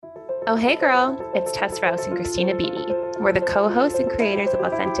Oh, hey girl, it's Tess Rouse and Christina Beatty. We're the co-hosts and creators of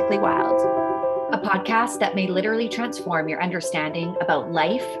Authentically Wild. A podcast that may literally transform your understanding about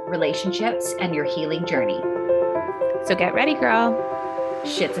life, relationships, and your healing journey. So get ready, girl.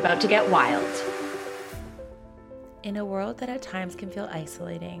 Shit's about to get wild. In a world that at times can feel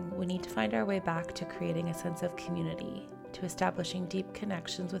isolating, we need to find our way back to creating a sense of community, to establishing deep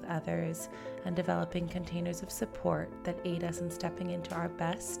connections with others, and developing containers of support that aid us in stepping into our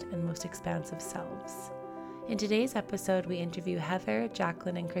best and most expansive selves. In today's episode, we interview Heather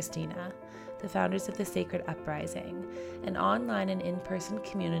Jaclyn and Christina, the founders of the Sacred Uprising, an online and in-person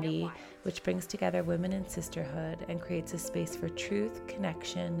community which brings together women in sisterhood and creates a space for truth,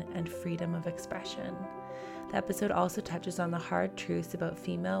 connection, and freedom of expression. The episode also touches on the hard truths about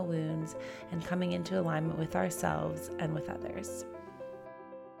female wounds and coming into alignment with ourselves and with others.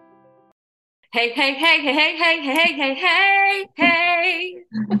 Hey, hey, hey, hey, hey, hey, hey, hey, hey, hey.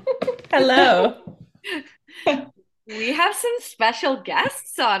 Hello. We have some special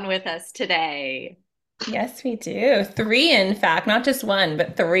guests on with us today. Yes, we do. 3, in fact, not just 1,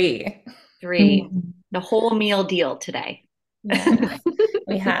 but 3. 3. The whole meal deal today. Yes.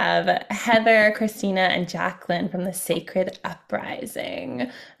 We have Heather, Christina, and Jaclyn from the Sacred Uprising.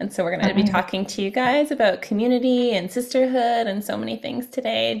 And so we're going to be talking to you guys about community and sisterhood and so many things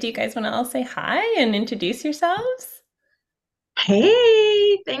today. Do you guys want to all say hi and introduce yourselves?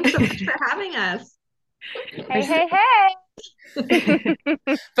 Hey, thanks so much for having us. Hey, hey, hey.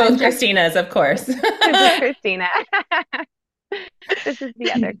 Both Christinas, of course. This is Christina. This is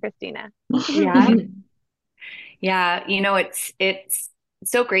the other Christina. Yeah. Yeah, you know, it's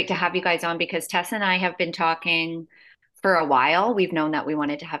so great to have you guys on because Tess and I have been talking for a while. We've known that we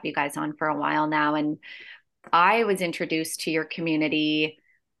wanted to have you guys on for a while now. And I was introduced to your community,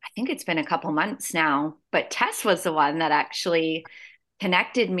 I think it's been a couple months now, but Tess was the one that actually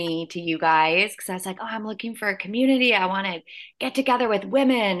connected me to you guys because I was like, oh, I'm looking for a community. I want to get together with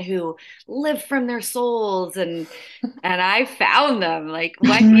women who live from their souls, and I found them. Like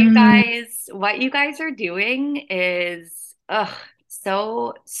what you guys are doing is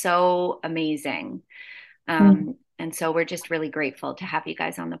so amazing. And so we're just really grateful to have you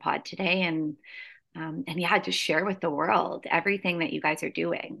guys on the pod today and yeah, just share with the world everything that you guys are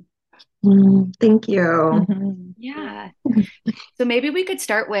doing. Thank you. Yeah. So maybe we could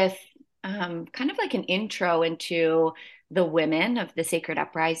start with kind of like an intro into the women of the Sacred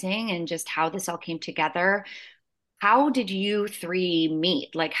Uprising and just how this all came together. How did you 3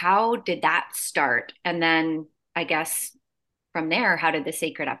 meet? Like, how did that start? And then I guess from there, how did the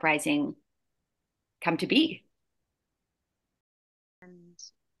Sacred Uprising come to be? And,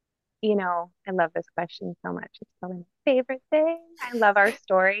 you know, I love this question so much. It's probably my favorite thing. I love our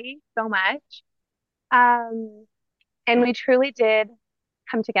story so much. And we truly did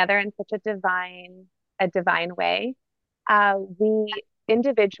come together in such a divine way. We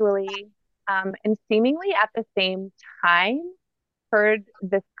individually, and seemingly at the same time, heard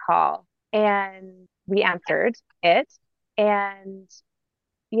this call and we answered it. And,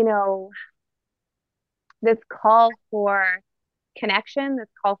 you know, this call for connection, this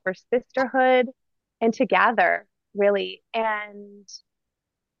call for sisterhood and to gather, really. And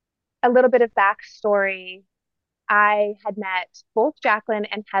a little bit of backstory. I had met both Jaclyn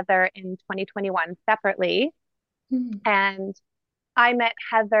and Heather in 2021 separately. And I met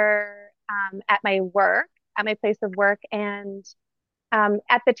Heather at my place of work. And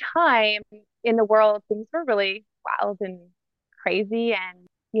at the time in the world, things were really wild and crazy. And,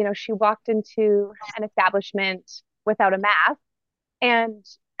 you know, she walked into an establishment without a mask. And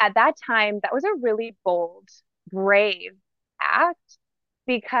at that time, that was a really bold, brave act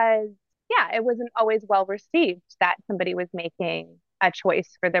because, yeah, it wasn't always well received that somebody was making a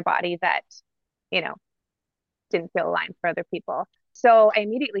choice for their body that, you know, didn't feel aligned for other people. So I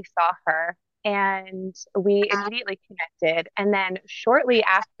immediately saw her and we immediately connected. And then shortly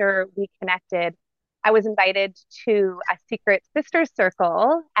after we connected, I was invited to a secret sister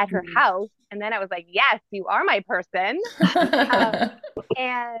circle at her house. And then I was like, yes, you are my person.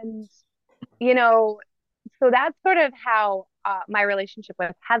 And, you know, so that's sort of how my relationship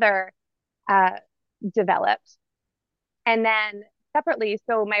with Heather developed. And then separately,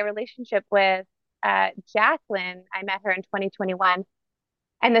 so my relationship with Jaclyn, I met her in 2021.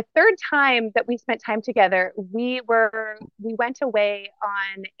 And the third time that we spent time together, we went away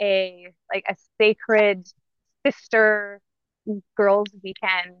on a sacred sister girls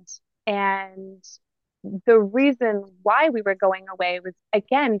weekend. And the reason why we were going away was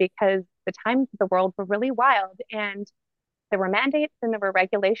again because the times of the world were really wild and there were mandates and there were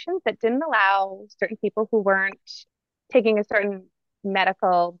regulations that didn't allow certain people who weren't taking a certain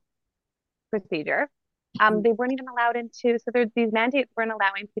medical procedure. They weren't even allowed into, so there's these mandates weren't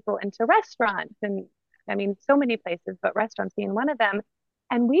allowing people into restaurants, and I mean, so many places, but restaurants being one of them.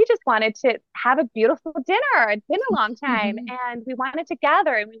 And we just wanted to have a beautiful dinner. It's been a long time, and we wanted to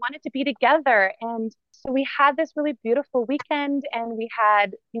gather and we wanted to be together. And so we had this really beautiful weekend, and we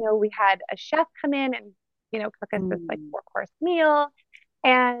had a chef come in and, cook us this like 4-course meal.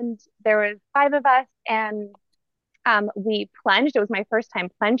 And there was 5 of us, and we plunged. It was my first time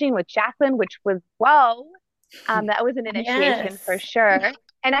plunging with Jaclyn, which was, whoa, that was an initiation for sure.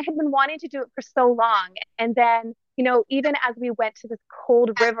 And I had been wanting to do it for so long. And then, even as we went to this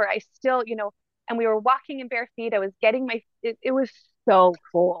cold river, I still, and we were walking in bare feet, I was getting it was so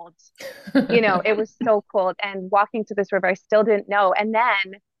cold, it was so cold. And walking to this river, I still didn't know. And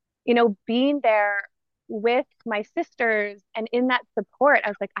then, being there with my sisters and in that support, I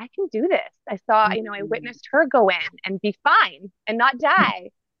was like, I can do this. I saw, I witnessed her go in and be fine and not die.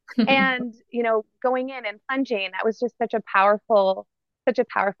 And, going in and plunging, that was just such a powerful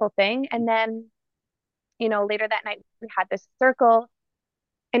thing. And then, later that night, we had this circle.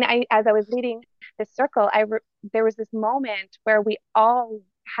 And as I was leading this circle, there was this moment where we all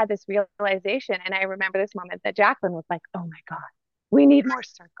had this realization. And I remember this moment that Jaclyn was like, oh my God, we need more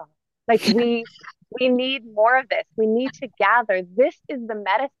circle. Like we need more of this. We need to gather. This is the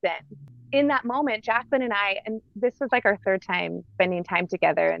medicine. In that moment, Jaclyn and I, and this was like our 3rd time spending time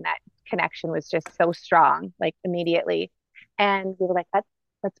together, and that connection was just so strong, like immediately. And we were like,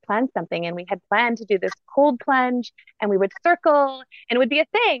 let's plan something. And we had planned to do this cold plunge, and we would circle, and it would be a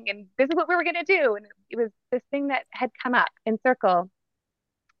thing. And this is what we were going to do. And it was this thing that had come up in circle.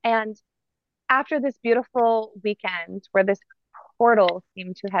 And after this beautiful weekend where this portal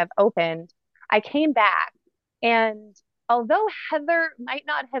seemed to have opened, I came back, and although Heather might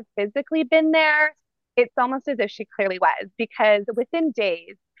not have physically been there, it's almost as if she clearly was, because within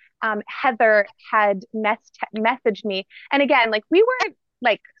days, Heather had messaged me. And again, like we weren't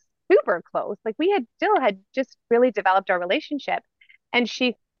like super close, like we had just really developed our relationship. And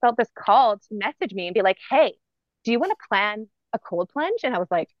she felt this call to message me and be like, hey, do you want to plan a cold plunge? And I was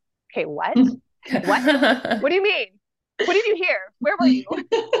like, okay, what? What do you mean? What did you hear? Where were you?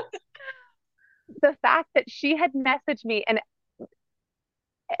 The fact that she had messaged me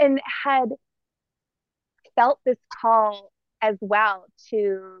and had felt this call as well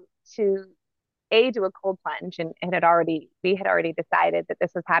to do a cold plunge, and we had already decided that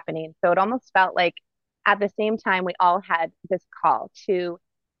this was happening. So it almost felt like at the same time we all had this call to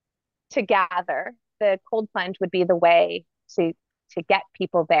gather. The cold plunge would be the way to get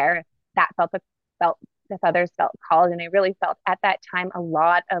people there. That felt if others felt called. And I really felt at that time a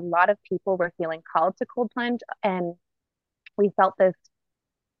lot of people were feeling called to cold plunge, and we felt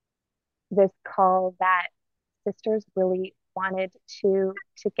this call that sisters really wanted to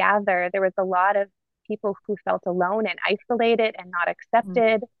gather. There was a lot of people who felt alone and isolated and not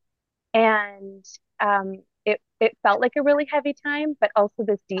accepted. And it felt like a really heavy time, but also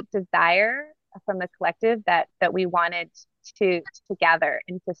this deep desire from the collective that we wanted to gather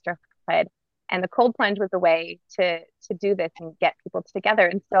in sisterhood. And the cold plunge was a way to do this and get people together.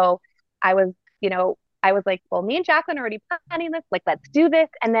 And so I was like, well, me and Jaclyn are already planning this, like, let's do this.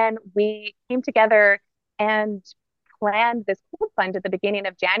 And then we came together and planned this cold plunge at the beginning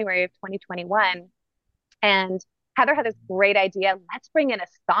of January of 2021. And Heather had this great idea. Let's bring in a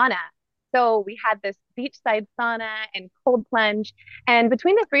sauna. So we had this beachside sauna and cold plunge. And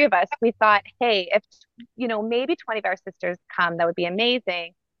between the 3 of us, we thought, hey, if, maybe 20 of our sisters come, that would be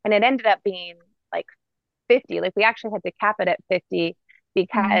amazing. And it ended up being like 50. Like we actually had to cap it at 50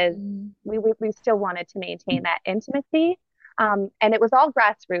 because we still wanted to maintain that intimacy. And it was all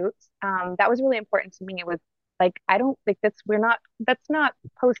grassroots. That was really important to me. It was like, I don't think let's not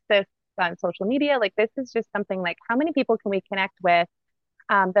post this on social media. Like this is just something like, how many people can we connect with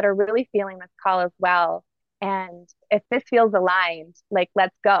that are really feeling this call as well? And if this feels aligned, like,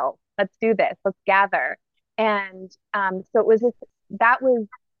 let's go, let's do this, let's gather. And so it was that was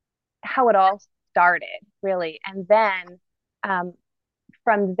how it all started, really. And then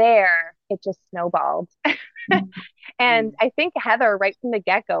from there, it just snowballed. And I think Heather, right from the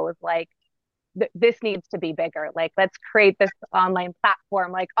get-go, was like, this needs to be bigger. Like, let's create this online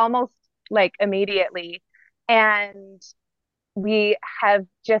platform, like almost like immediately. And we have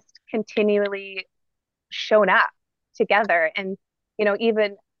just continually shown up together. And,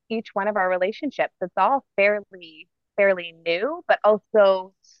 even each one of our relationships, it's all fairly new, but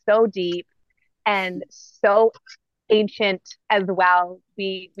also so deep and so ancient as well.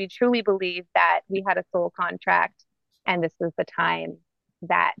 We truly believe that we had a soul contract, and this was the time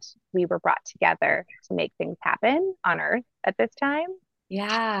that we were brought together to make things happen on Earth at this time.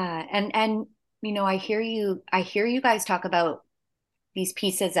 Yeah. And I hear you guys talk about these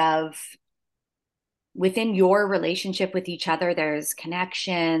pieces of within your relationship with each other, there's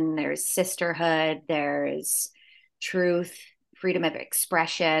connection, there's sisterhood, there's truth, freedom of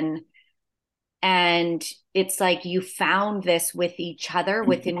expression. And it's like you found this with each other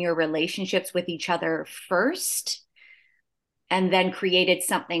within your relationships with each other first, and then created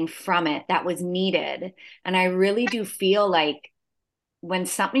something from it that was needed. And I really do feel like when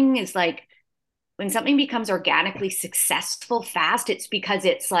something is like, when something becomes organically successful fast, it's because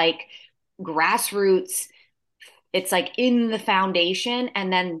it's like grassroots, it's like in the foundation,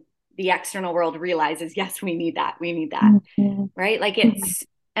 and then the external world realizes, yes, we need that, right? Like it's,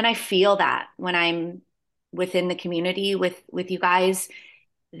 and I feel that when I'm within the community with you guys,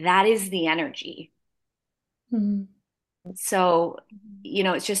 that is the energy. Mm-hmm. So,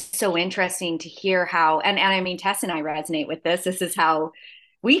 it's just so interesting to hear how, and I mean, Tess and I resonate with this. This is how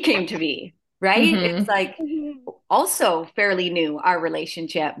we came to be, right? It's like also fairly new, our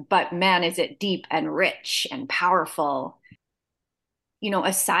relationship, but man, is it deep and rich and powerful.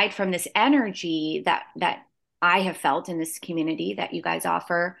 Aside from this energy that I have felt in this community that you guys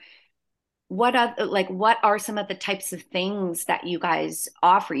offer, what are some of the types of things that you guys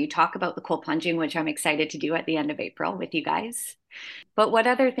offer? You talk about the cold plunging, which I'm excited to do at the end of April with you guys. But what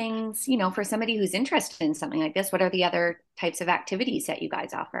other things, for somebody who's interested in something like this, what are the other types of activities that you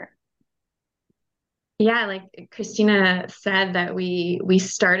guys offer? Yeah, like Christina said, that we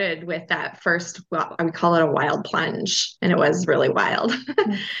started with that first, well, I would call it a wild plunge, and it was really wild.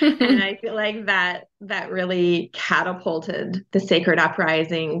 And I feel like that really catapulted the Sacred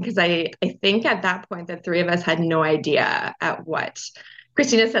Uprising, because I think at that point the three of us had no idea at what.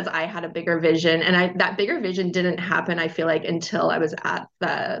 Christina says I had a bigger vision, and that bigger vision didn't happen, I feel like, until I was at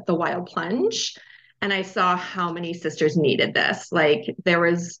the wild plunge. And I saw how many sisters needed this. Like there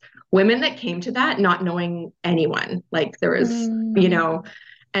was women that came to that not knowing anyone. Like there was,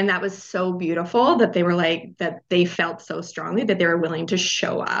 and that was so beautiful that they were like, that they felt so strongly that they were willing to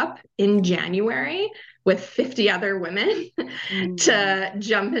show up in January with 50 other women to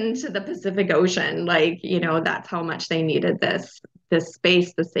jump into the Pacific Ocean. Like, that's how much they needed this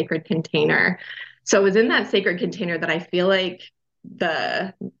space, the sacred container. So it was in that sacred container that I feel like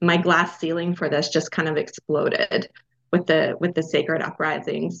my glass ceiling for this just kind of exploded with the Sacred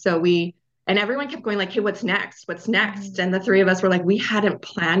Uprising. So and everyone kept going like, hey, what's next? What's next? And the three of us were like, we hadn't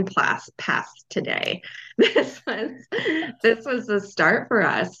planned past today. This was the start for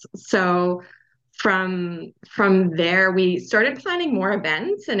us. So from there, we started planning more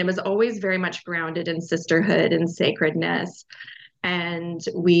events, and it was always very much grounded in sisterhood and sacredness. And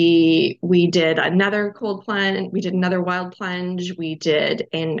we did another cold plunge, we did another wild plunge, we did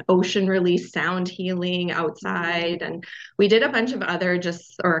an ocean release sound healing outside, and we did a bunch of other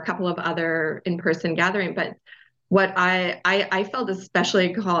or a couple of other in-person gathering. But what I felt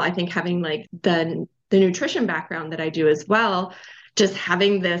especially called, I think, having like the nutrition background that I do as well, just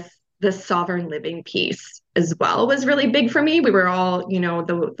having this sovereign living piece as well was really big for me. We were all,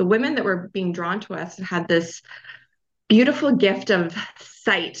 the women that were being drawn to us had this beautiful gift of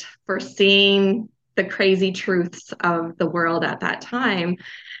sight for seeing the crazy truths of the world at that time.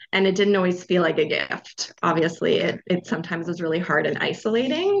 And it didn't always feel like a gift. Obviously, it sometimes was really hard and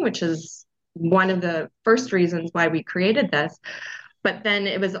isolating, which is one of the first reasons why we created this. But then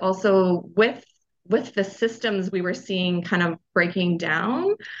it was also with the systems we were seeing kind of breaking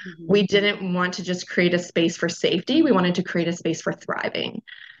down, we didn't want to just create a space for safety. We wanted to create a space for thriving.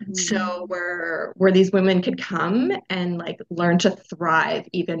 So where these women could come and like learn to thrive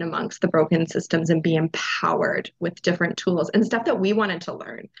even amongst the broken systems and be empowered with different tools and stuff that we wanted to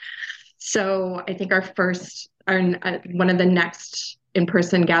learn. So I think one of the next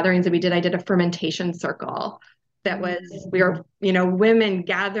in-person gatherings that we did, I did a fermentation circle. We were, women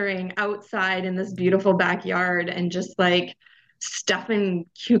gathering outside in this beautiful backyard and just like stuffing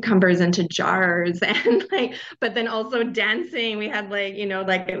cucumbers into jars and like, but then also dancing. We had like,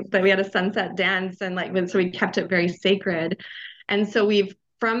 we had a sunset dance, and like, so we kept it very sacred. And so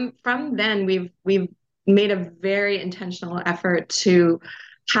from then we've made a very intentional effort to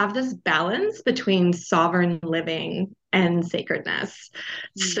have this balance between sovereign living and sacredness.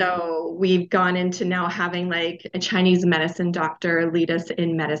 So we've gone into now having like a Chinese medicine doctor lead us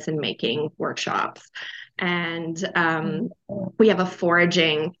in medicine making workshops. And we have a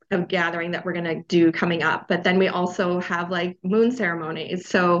foraging gathering that we're going to do coming up. But then we also have like moon ceremonies.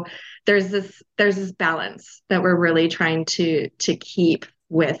 So there's this balance that we're really trying to keep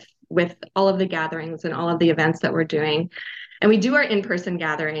with all of the gatherings and all of the events that we're doing. And we do our in-person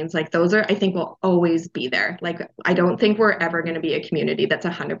gatherings. Like those are, I think, will always be there. Like I don't think we're ever going to be a community that's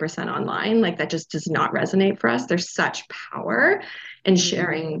 100% online. Like that just does not resonate for us. There's such power in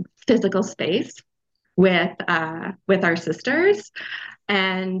sharing physical space with our sisters.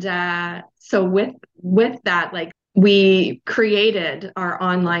 And so with that, like we created our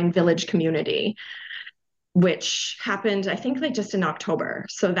online village community, which happened, I think, like just in October.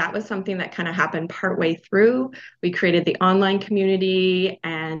 So that was something that kind of happened partway through. We created the online community,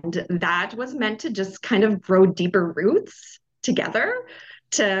 and that was meant to just kind of grow deeper roots together,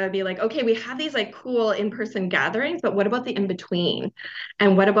 to be like, okay, we have these like cool in-person gatherings, but what about the in-between?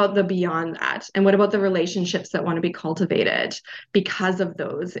 And what about the beyond that? And what about the relationships that want to be cultivated because of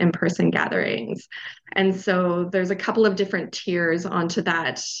those in-person gatherings? And so there's a couple of different tiers onto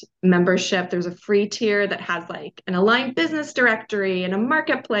that membership. There's a free tier that has like an aligned business directory and a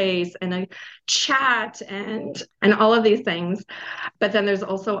marketplace and a chat and all of these things. But then there's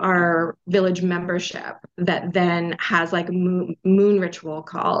also our village membership that then has like moon ritual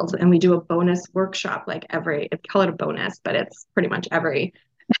calls, and we do a bonus workshop like I call it a bonus, but it's pretty much every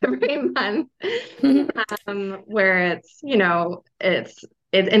month, where it's,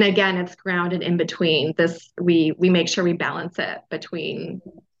 and again, it's grounded in between this. We make sure we balance it between,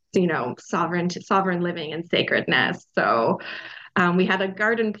 sovereign living and sacredness. So we had a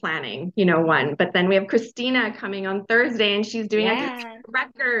garden planning, one, but then we have Christina coming on Thursday, and she's doing a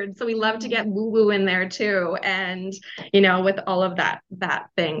record. So we love to get woo-woo in there too. And, with all of that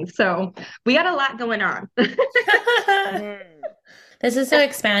thing. So we got a lot going on. This is so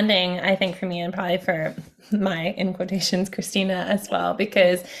expanding, I think, for me, and probably for my, in quotations, Christina as well,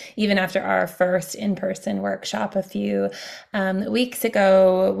 because even after our first in-person workshop a few weeks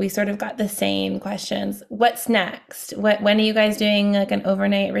ago, we sort of got the same questions. What's next? When are you guys doing like an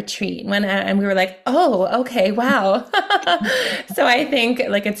overnight retreat? And we were like, oh, okay, wow. So I think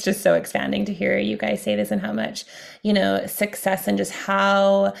like it's just so expanding to hear you guys say this, and how much, success, and just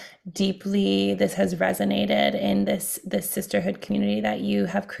how deeply this has resonated in this sisterhood community that you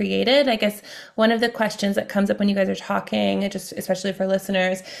have created. I guess one of the questions that comes up when you guys are talking, just especially for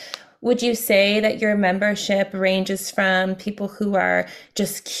listeners, would you say that your membership ranges from people who are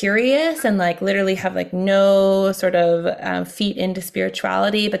just curious and like literally have like no sort of feet into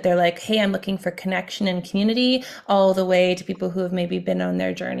spirituality, but they're like, hey, I'm looking for connection and community, all the way to people who have maybe been on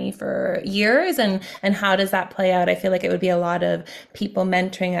their journey for years? And how does that play out? I feel like it would be a lot of people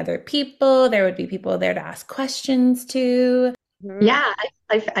mentoring other people. There would be people there to ask questions to. Yeah,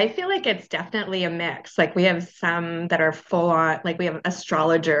 I feel like it's definitely a mix. Like we have some that are full on, like we have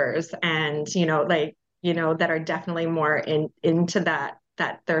astrologers and, that are definitely more into that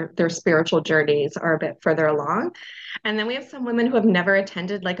their spiritual journeys are a bit further along. And then we have some women who have never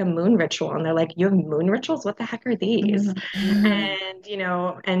attended like a moon ritual, and they're like, you have moon rituals? What the heck are these?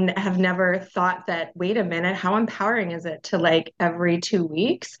 And, and have never thought that, wait a minute, how empowering is it to like every 2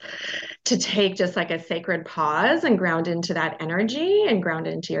 weeks to take just like a sacred pause and ground into that energy and ground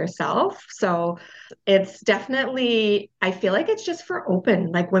into yourself. So it's definitely, I feel like it's just for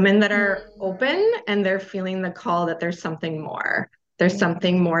like women that are open and they're feeling the call that there's something more. There's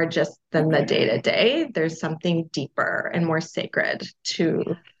something more just than the day-to-day. There's something deeper and more sacred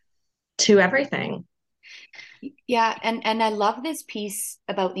to everything. Yeah. And I love this piece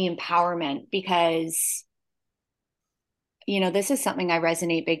about the empowerment, because, this is something I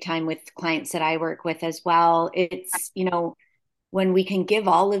resonate big time with clients that I work with as well. It's, when we can give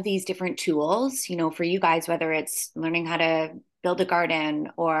all of these different tools, for you guys, whether it's learning how to build a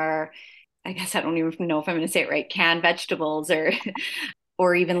garden, or I guess I don't even know if I'm going to say it right, canned vegetables,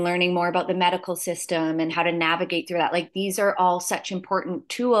 or even learning more about the medical system and how to navigate through that. Like these are all such important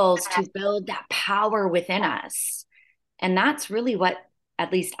tools to build that power within us. And that's really what,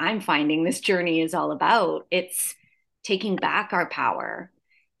 at least I'm finding, this journey is all about. It's taking back our power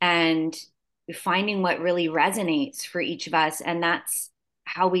and finding what really resonates for each of us. And that's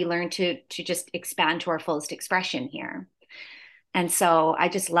how we learn to just expand to our fullest expression here. And so I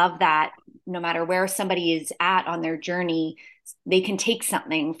just love that no matter where somebody is at on their journey, they can take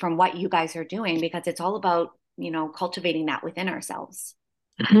something from what you guys are doing, because it's all about, cultivating that within ourselves.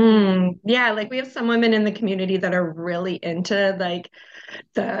 Yeah, like we have some women in the community that are really into like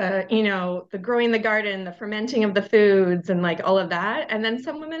the growing the garden, the fermenting of the foods, and like all of that. And then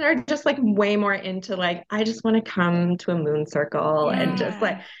some women are just like way more into like, I just want to come to a moon circle and just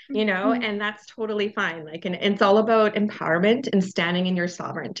like, and that's totally fine. Like, and it's all about empowerment and standing in your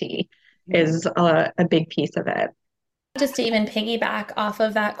sovereignty is a big piece of it. Just to even piggyback off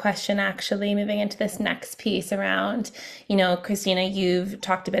of that question, actually, moving into this next piece around, Christina, you've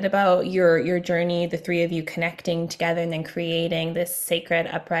talked a bit about your journey, the three of you connecting together and then creating this Sacred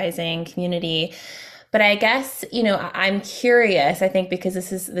Uprising community. But I guess, I'm curious, I think, because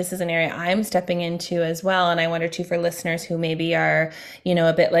this is an area I'm stepping into as well. And I wonder too, for listeners who maybe are,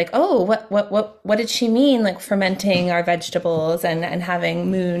 a bit like, oh, what did she mean? Like fermenting our vegetables and having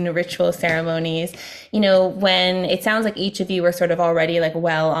moon ritual ceremonies, when it sounds like each of you were sort of already like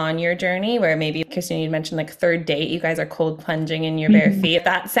well on your journey, where maybe Christina, you mentioned like third date, you guys are cold plunging in your bare feet.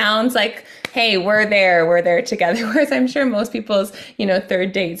 That sounds like, hey, we're there together. Whereas I'm sure most people's,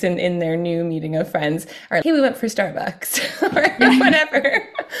 third dates in their new meeting of friends are like, hey, we went for Starbucks or whatever.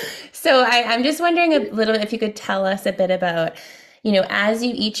 So I'm just wondering a little bit if you could tell us a bit about, as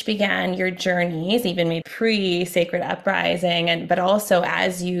you each began your journeys, even maybe pre-Sacred Uprising, but also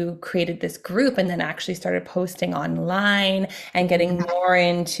as you created this group and then actually started posting online and getting more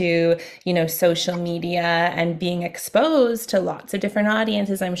into, social media and being exposed to lots of different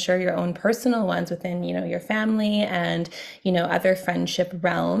audiences, I'm sure your own personal ones within, your family and, other friendship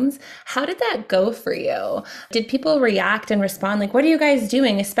realms. How did that go for you? Did people react and respond? Like, what are you guys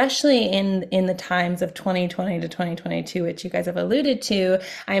doing, especially in the times of 2020 to 2022, which you guys have alluded to?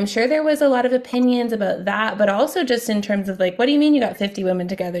 I'm sure there was a lot of opinions about that, but also just in terms of like, what do you mean you got 50 women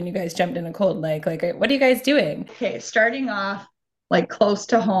together and you guys jumped in a cold lake? Like, what are you guys doing? Okay, starting off like close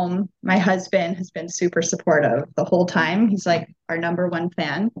to home, my husband has been super supportive the whole time. He's like our number one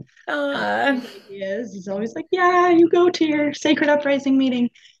fan. He's always like, yeah, you go to your Sacred Uprising meeting.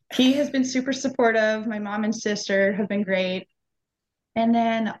 He has been super supportive. My mom and sister have been great. And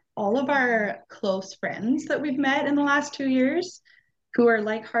then all of our close friends that we've met in the last 2 years who are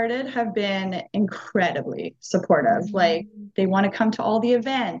like-hearted have been incredibly supportive. Like they want to come to all the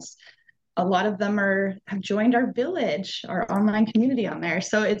events. A lot of them have joined our village, our online community on there.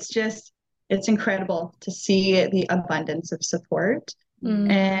 So it's incredible to see the abundance of support.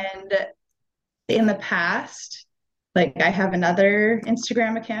 And in the past, like I have another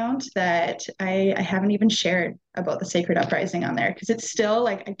Instagram account that I haven't even shared about the Sacred Uprising on there because it's still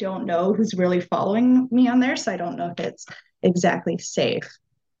like, I don't know who's really following me on there. So I don't know if it's exactly safe.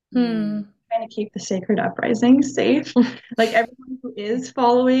 Trying to keep the Sacred Uprising safe. Like everyone who is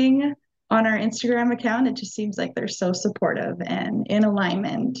following on our Instagram account, it just seems like they're so supportive and in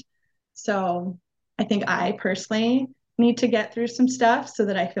alignment. So I think I personally need to get through some stuff so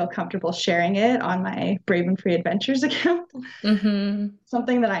that I feel comfortable sharing it on my Brave and Free Adventures account.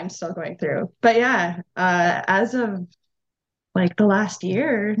 Something that I'm still going through. But yeah, as of like the last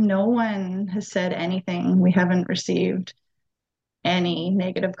year, no one has said anything. We haven't received any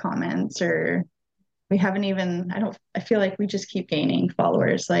negative comments or we haven't even, I feel like we just keep gaining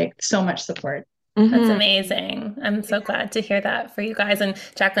followers, like so much support. That's amazing. I'm so glad to hear that for you guys. And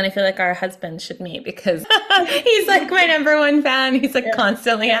Jaclyn, I feel like our husband should meet because he's like my number one fan. He's like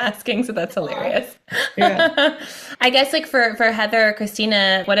constantly asking. So that's hilarious. I guess like for Heather or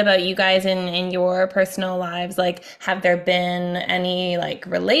Christina, what about you guys in your personal lives? Like, have there been any like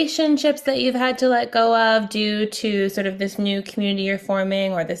relationships that you've had to let go of due to sort of this new community you're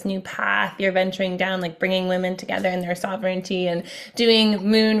forming or this new path you're venturing down, like bringing women together in their sovereignty and doing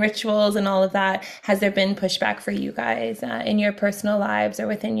moon rituals and all of that? Has there been pushback for you guys in your personal lives or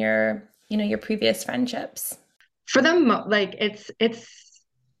within your, your previous friendships? For them, like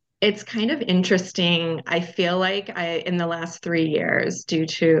it's kind of interesting. I feel like in the last 3 years, due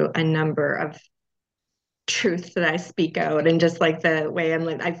to a number of truths that I speak out and just like the way I'm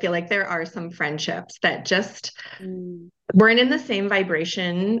like, I feel like there are some friendships that just weren't in the same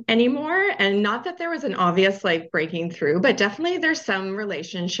vibration anymore. And not that there was an obvious like breaking through, but definitely there's some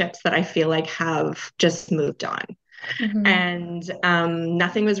relationships that I feel like have just moved on. And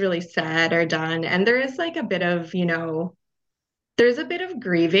nothing was really said or done. And there is like a bit of, there's a bit of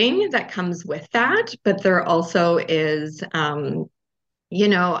grieving that comes with that, but there also is,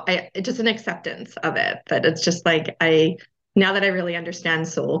 just an acceptance of it, that it's just like, now that I really understand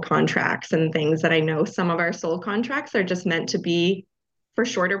soul contracts and things, that I know some of our soul contracts are just meant to be for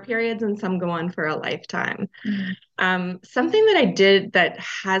shorter periods and some go on for a lifetime. Something that I did that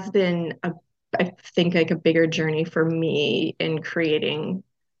has been, I think, like a bigger journey for me in creating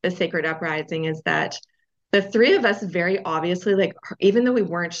the Sacred Uprising is that the three of us very obviously, like, even though we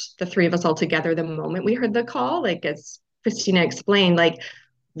weren't the three of us all together the moment we heard the call, like as Christina explained, like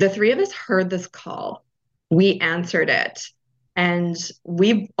the three of us heard this call, we answered it. And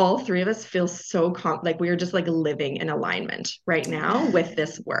all three of us feel so like we are just like living in alignment right now with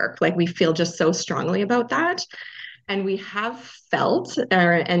this work. Like we feel just so strongly about that. And we have felt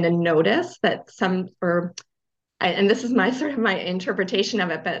and noticed that and this is my sort of my interpretation of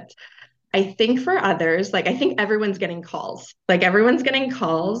it, but I think for others, like I think everyone's getting calls, but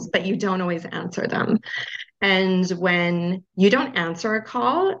you don't always answer them. And when you don't answer a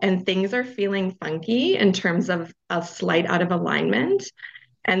call and things are feeling funky in terms of a slight out of alignment,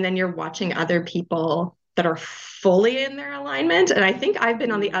 and then you're watching other people that are fully in their alignment. And I think I've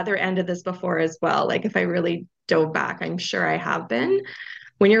been on the other end of this before as well. Like if I really dove back, I'm sure I have been.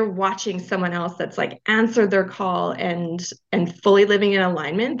 When you're watching someone else that's like answered their call and fully living in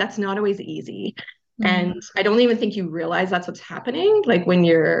alignment, that's not always easy. And I don't even think you realize that's what's happening. Like when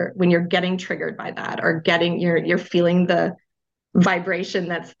you're getting triggered by that, or you're feeling the vibration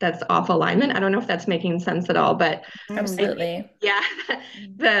that's off alignment. I don't know if that's making sense at all, but absolutely. Yeah.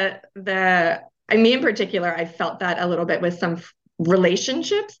 Me in particular, I felt that a little bit with some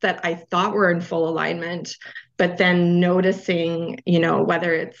relationships that I thought were in full alignment, but then noticing,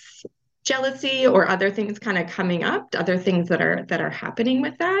 whether it's jealousy or other things kind of coming up, other things that are happening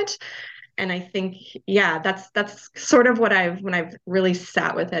with that. And I think, yeah, that's sort of when I've really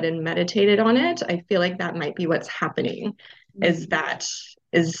sat with it and meditated on it, I feel like that might be what's happening, is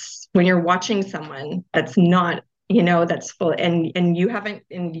when you're watching someone that's not, that's full, and you haven't,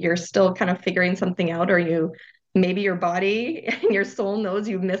 and you're still kind of figuring something out, or maybe your body and your soul knows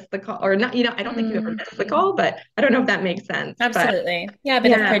you missed the call, or not, I don't think you ever missed the call, but I don't know if that makes sense. Absolutely. Yeah, a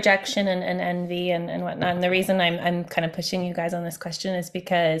bit of projection and envy and whatnot. And the reason I'm kind of pushing you guys on this question is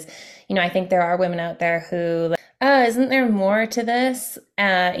because, I think there are women out there who, isn't there more to this?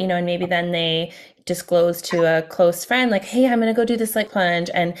 And maybe then they disclose to a close friend, like, hey, I'm going to go do this like plunge.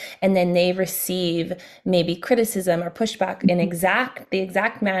 And then they receive maybe criticism or pushback in the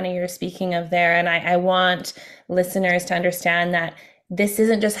exact manner you're speaking of there. And I want listeners to understand that this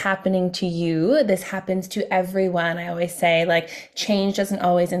isn't just happening to you. This happens to everyone. I always say, like, change doesn't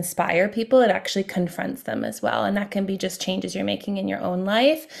always inspire people. It actually confronts them as well. And that can be just changes you're making in your own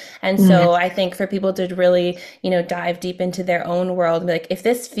life. And so I think for people to really, dive deep into their own world, like, if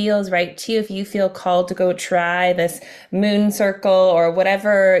this feels right to you, if you feel called to go try this moon circle or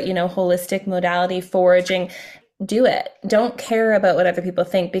whatever, holistic modality, foraging, do it. Don't care about what other people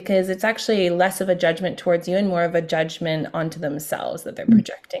think, because it's actually less of a judgment towards you and more of a judgment onto themselves that they're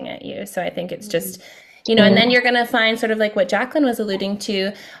projecting at you. So I think it's just, and then you're going to find, sort of like what Jaclyn was alluding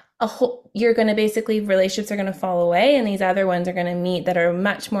to, you're going to basically, relationships are going to fall away, and these other ones are going to meet that are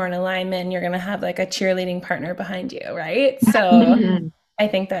much more in alignment, and you're going to have like a cheerleading partner behind you, right? So I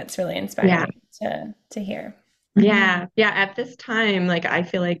think that's really inspiring to hear. Yeah. At this time, like, I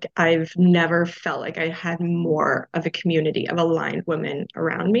feel like I've never felt like I had more of a community of aligned women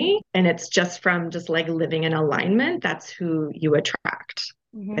around me. And it's just from just like living in alignment. That's who you attract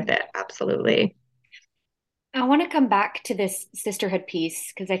with it. Absolutely. I want to come back to this sisterhood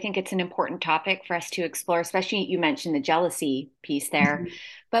piece, because I think it's an important topic for us to explore, especially you mentioned the jealousy piece there.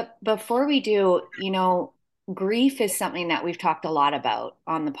 But before we do, grief is something that we've talked a lot about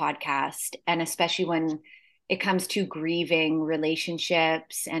on the podcast, and especially when it comes to grieving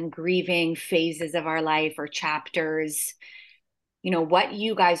relationships and grieving phases of our life or chapters. What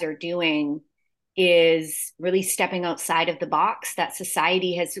you guys are doing is really stepping outside of the box that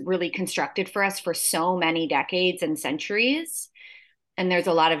society has really constructed for us for so many decades and centuries. And there's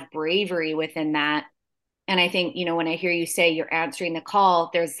a lot of bravery within that. And I think, when I hear you say you're answering the call,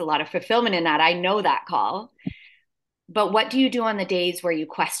 there's a lot of fulfillment in that. I know that call. But what do you do on the days where you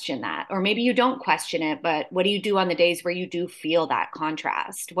question that? Or maybe you don't question it, but what do you do on the days where you do feel that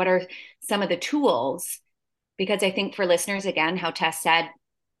contrast? What are some of the tools? Because I think for listeners, again, how Tess said,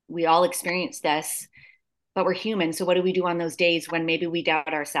 we all experience this, but we're human. So what do we do on those days when maybe we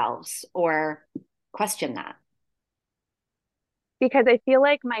doubt ourselves or question that? Because I feel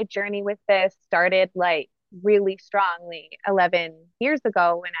like my journey with this started like really strongly 11 years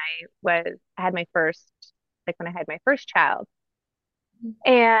ago when I had my first child.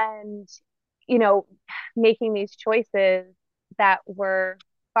 And, making these choices that were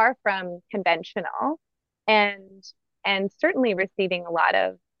far from conventional, and certainly receiving a lot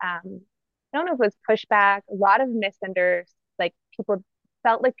of, I don't know if it was pushback, a lot of like people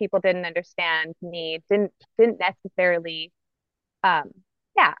felt like people didn't understand me, didn't necessarily,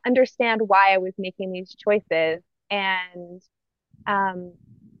 understand why I was making these choices. And,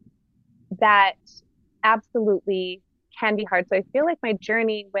 that absolutely can be hard. So I feel like my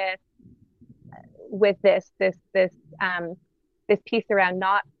journey with this piece around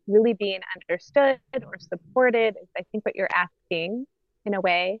not really being understood or supported is, I think, what you're asking in a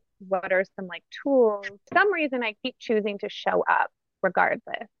way. What are some like tools? For some reason I keep choosing to show up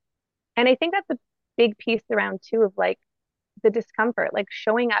regardless. And I think that's a big piece around too, of like the discomfort, like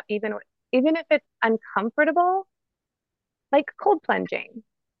showing up even if it's uncomfortable, like cold plunging.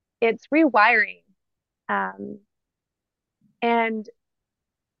 It's rewiring, um, and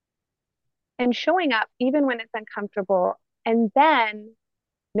showing up even when it's uncomfortable, and then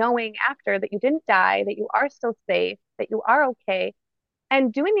knowing after that you didn't die, that you are still safe, that you are okay,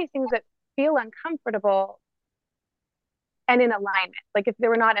 and doing these things that feel uncomfortable and in alignment. Like if they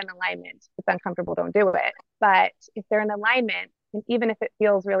were not in alignment, it's uncomfortable, don't do it. But if they're in alignment, and even if it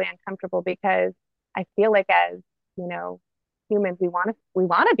feels really uncomfortable, because I feel like as, you know, humans, we want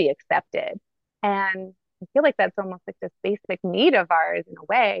to be accepted. And I feel like that's almost like this basic need of ours in a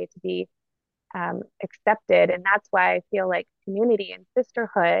way, to be accepted. And that's why I feel like community and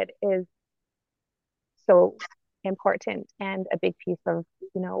sisterhood is so important, and a big piece of,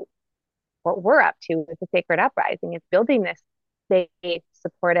 you know, what we're up to with the Sacred Uprising is building this safe,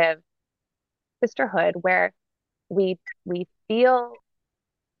 supportive sisterhood where we we feel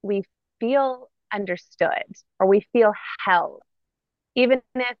we feel understood, or we feel held, even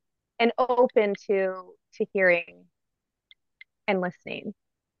if, and open to hearing and listening.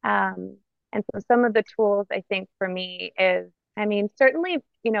 And so some of the tools I think for me is, I mean, certainly,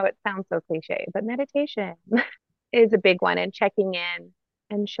 you know, it sounds so cliche, but meditation is a big one, and checking in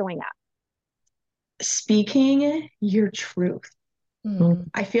and showing up. Speaking your truth.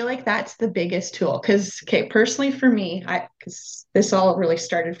 I feel like that's the biggest tool. Because, okay, personally for me, because this all really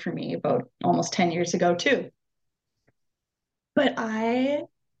started for me about almost 10 years ago too. But I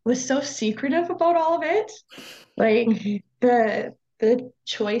was so secretive about all of it. Like the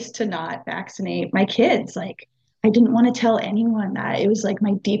choice to not vaccinate my kids, like I didn't want to tell anyone that. It was like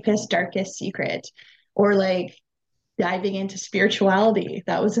my deepest, darkest secret. Or like diving into spirituality.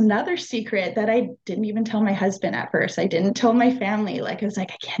 That was another secret that I didn't even tell my husband at first. I didn't tell my family. Like I was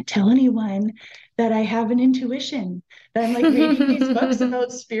like, I can't tell anyone that I have an intuition, that I'm like reading these books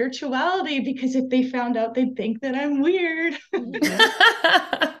about spirituality, because if they found out, they'd think that I'm weird.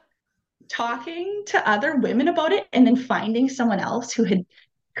 Talking to other women about it, and then finding someone else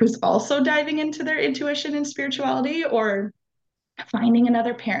who's also diving into their intuition and spirituality, or finding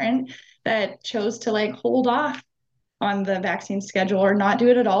another parent that chose to like hold off on the vaccine schedule or not do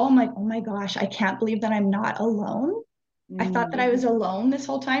it at all. I'm like, oh my gosh, I can't believe that I'm not alone. I thought that I was alone this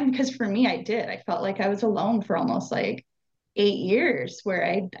whole time, because for me, I did. I felt like I was alone for almost like 8 years where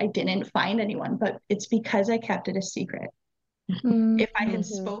I didn't find anyone, but it's because I kept it a secret. If I had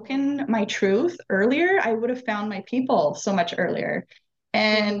spoken my truth earlier, I would have found my people so much earlier.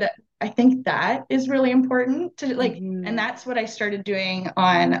 And I think that is really important to like, and that's what I started doing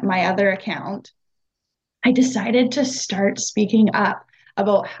on my other account. I decided to start speaking up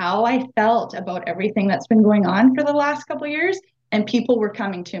about how I felt about everything that's been going on for the last couple of years. And people were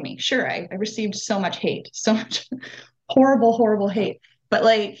coming to me. Sure, I received so much hate, so much horrible, horrible hate. But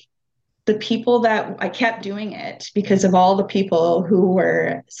like the people that I kept doing it because of all the people who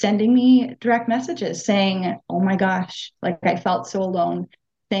were sending me direct messages saying, oh my gosh, like I felt so alone.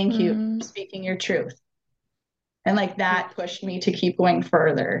 Thank you for speaking your truth. And like that pushed me to keep going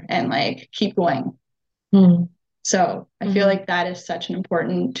further and like keep going. So I feel like that is such an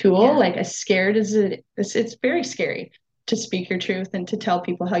important tool. Yeah. Like as scared as it's very scary to speak your truth and to tell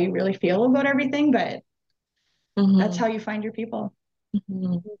people how you really feel about everything, but that's how you find your people.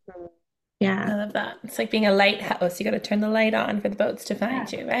 Yeah. I love that. It's like being a lighthouse. You got to turn the light on for the boats to find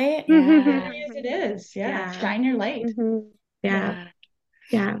you, right? Yeah. It is. Yeah. Shine your light. Yeah.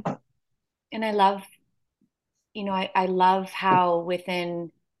 And I love, you know, I love how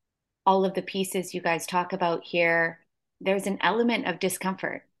within all of the pieces you guys talk about here, there's an element of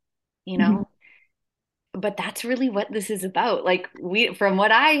discomfort, you know, but that's really what this is about. Like from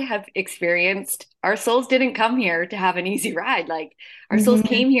what I have experienced, our souls didn't come here to have an easy ride. Like our souls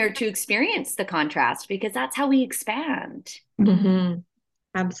came here to experience the contrast, because that's how we expand.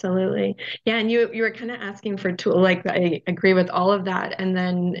 Absolutely. Yeah. And you were kind of asking for tool, like I agree with all of that.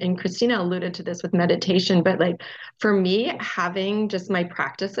 And Christina alluded to this with meditation, but like for me, having just my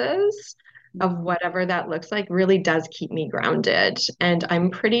practices of whatever that looks like really does keep me grounded. And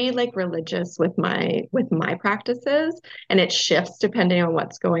I'm pretty like religious with my practices, and it shifts depending on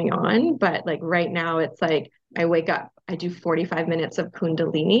what's going on. But like right now it's like I wake up, I do 45 minutes of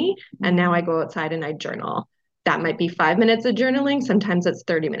Kundalini, and now I go outside and I journal. That might be 5 minutes of journaling. Sometimes it's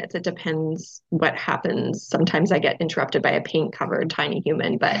 30 minutes. It depends what happens. Sometimes I get interrupted by a paint covered tiny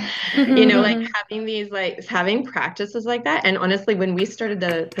human, but you know, like having practices like that. And honestly, when we started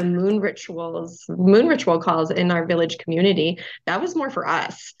the moon ritual calls in our village community, that was more for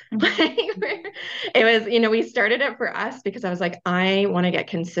us. It was, you know, we started it for us because I was like, I want to get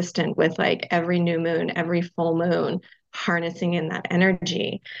consistent with like every new moon, every full moon, harnessing in that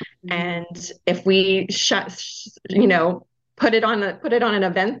energy. And if we put it on an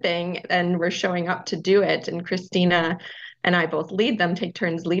event thing, and we're showing up to do it. And Christina and I both lead them, take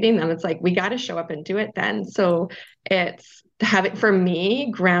turns leading them. It's like, we got to show up and do it then. So it's having, for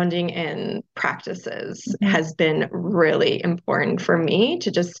me, grounding in practices has been really important for me, to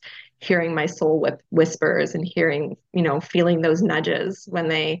just hearing my soul whispers and hearing, feeling those nudges when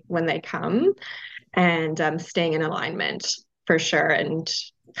they come, and staying in alignment for sure, and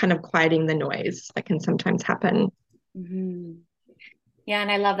kind of quieting the noise that can sometimes happen. Mm-hmm. Yeah,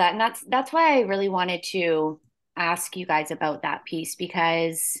 and I love that. And that's why I really wanted to ask you guys about that piece,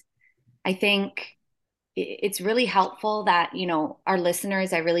 because I think it's really helpful that, our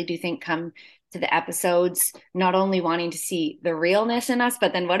listeners, I really do think, come to the episodes not only wanting to see the realness in us,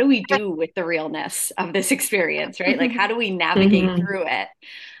 but then what do we do with the realness of this experience, right? Like, how do we navigate through it?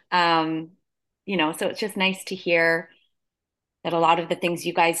 So it's just nice to hear that a lot of the things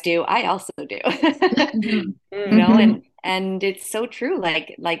you guys do, I also do. And it's so true.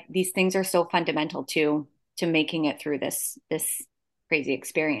 Like these things are so fundamental to making it through this crazy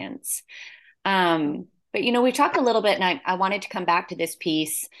experience. But we talked a little bit, and I wanted to come back to this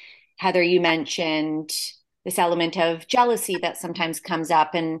piece. Heather, you mentioned this element of jealousy that sometimes comes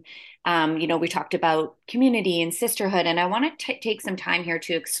up, and we talked about community and sisterhood, and I want to take some time here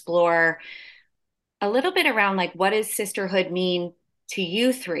to explore a little bit around, like, what does sisterhood mean to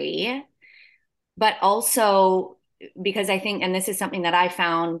you three, but also because I think, and this is something that I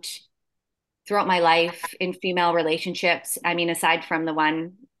found throughout my life in female relationships, I mean, aside from the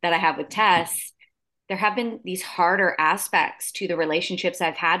one that I have with Tess, there have been these harder aspects to the relationships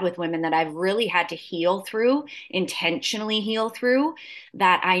I've had with women that I've really had to heal through, intentionally heal through,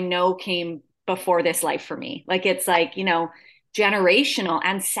 that I know came before this life for me. Like, it's like, generational,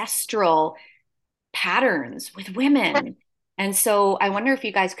 ancestral patterns with women. And so I wonder if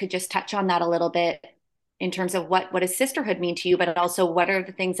you guys could just touch on that a little bit in terms of what does sisterhood mean to you, but also what are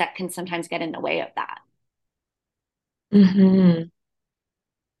the things that can sometimes get in the way of that? Mm-hmm.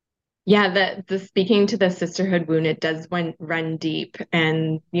 Yeah, the speaking to the sisterhood wound, it does run deep.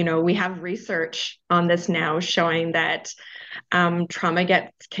 And, we have research on this now showing that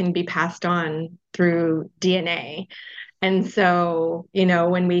trauma can be passed on through DNA. And so,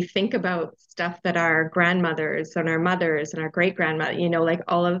 when we think about stuff that our grandmothers and our mothers and our great grandmother, like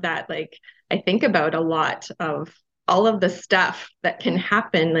all of that, like I think about a lot of all of the stuff that can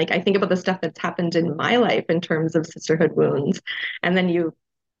happen. Like, I think about the stuff that's happened in my life in terms of sisterhood wounds. And then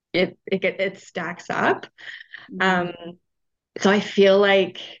it stacks up. So I feel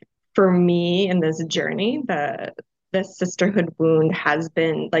like for me in this journey, the sisterhood wound has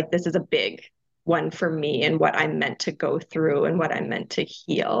been like, this is a big one for me, and what I'm meant to go through and what I'm meant to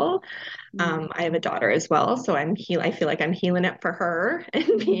heal. I have a daughter as well, so I feel like I'm healing it for her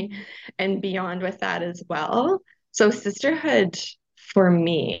and beyond with that as well. So sisterhood for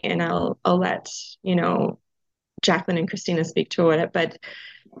me, and I'll let Jaclyn and Christina speak to it, but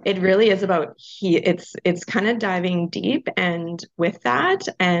it really is about it's kind of diving deep, and with that,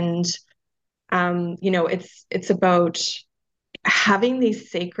 and it's about having these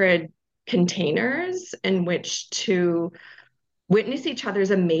sacred containers in which to witness each other's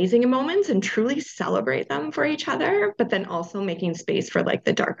amazing moments and truly celebrate them for each other, but then also making space for like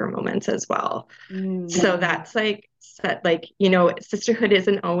the darker moments as well. So that's like sisterhood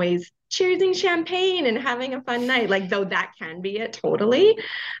isn't always cheersing champagne and having a fun night, like, though that can be it totally,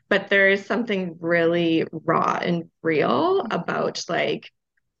 but there is something really raw and real about, like,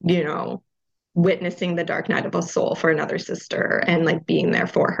 witnessing the dark night of a soul for another sister, and like being there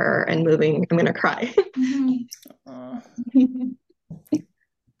for her and moving. I'm gonna cry.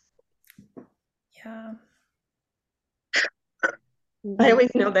 Yeah. I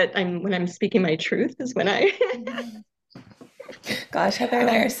always know that when I'm speaking my truth is when I Gosh, Heather and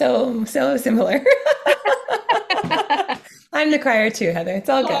I are so similar. I'm the crier too, Heather. It's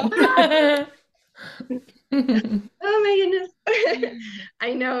all good. Oh my goodness.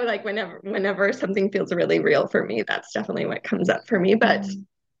 I know, like, whenever something feels really real for me, that's definitely what comes up for me. But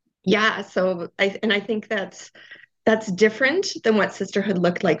yeah, so I think that's different than what sisterhood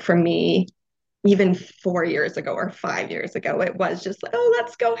looked like for me even 4 years ago or 5 years ago. It was just like, oh,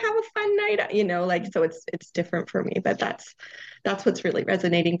 let's go have a fun night, like, so it's different for me, but that's what's really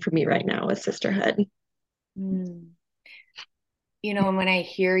resonating for me right now is sisterhood. And when I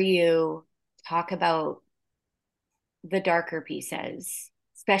hear you talk about the darker pieces,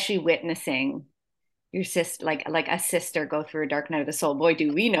 especially witnessing your sister, like a sister go through a dark night of the soul, boy,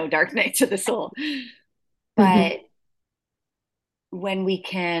 do we know dark nights of the soul. But when we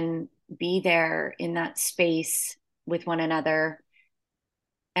can be there in that space with one another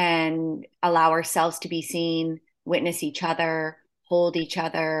and allow ourselves to be seen, witness each other, hold each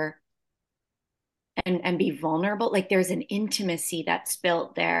other, and be vulnerable. Like there's an intimacy that's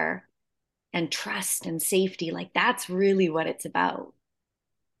built there, and trust and safety. Like that's really what it's about,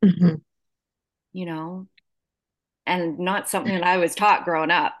 Mm-hmm. you know, and not something that I was taught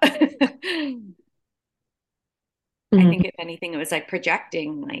growing up. I think if anything, it was like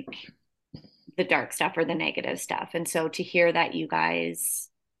projecting like the dark stuff or the negative stuff. And so to hear that you guys,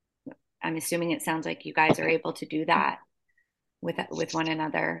 I'm assuming it sounds like you guys are able to do that with one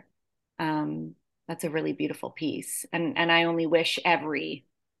another. That's a really beautiful piece. And I only wish every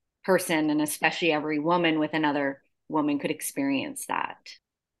person, and especially every woman with another woman, could experience that.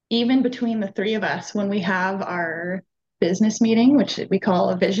 Even between the three of us, when we have our business meeting, which we call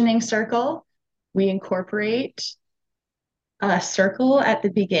a visioning circle, we incorporate a circle at the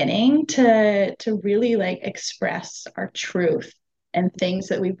beginning to really like express our truth and things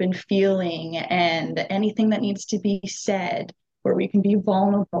that we've been feeling and anything that needs to be said, where we can be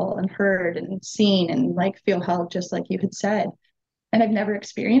vulnerable and heard and seen and like feel held, just like you had said. And I've never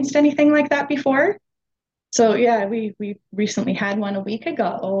experienced anything like that before. So yeah, we recently had one a week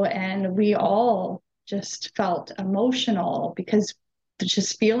ago, and we all just felt emotional because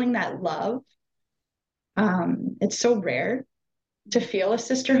just feeling that love. It's so rare to feel a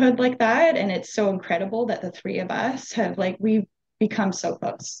sisterhood like that, and it's so incredible that the three of us have like we've become so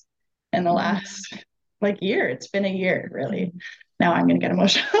close in the last like year. It's been a year, really. Now I'm gonna get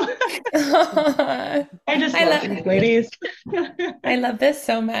emotional. I just love these ladies. I love this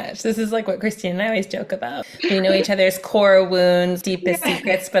so much. This is like what Christine and I always joke about. We know each other's core wounds, deepest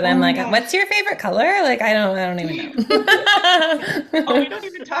secrets, but I'm like, what's your favorite color? Like, I don't even know. Oh, we don't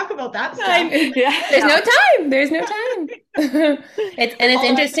even talk about that stuff. There's no time. There's no time. It's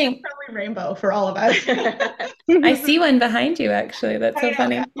interesting. Probably rainbow for all of us. I see one behind you, actually. That's so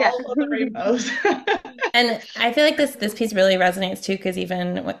funny. Yeah, all of the rainbows. And I feel like this piece really resonates too, because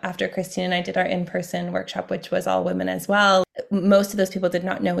even after Christine and I did our in-person workshop, which was all women as well, most of those people did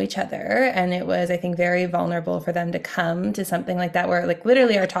not know each other. And it was, I think, very vulnerable for them to come to something like that, where like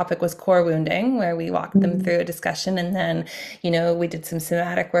literally our topic was core wounding, where we walked them through a discussion. And then, we did some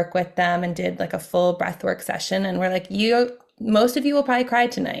somatic work with them and did like a full breathwork session. And we're like, most of you will probably cry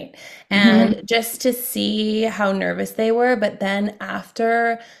tonight. And just to see how nervous they were, but then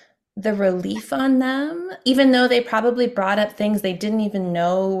after the relief on them, even though they probably brought up things they didn't even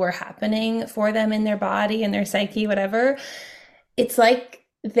know were happening for them in their body and their psyche, whatever, it's like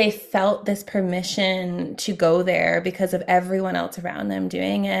they felt this permission to go there because of everyone else around them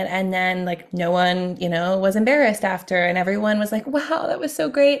doing it. And then like no one, was embarrassed after, and everyone was like, wow, that was so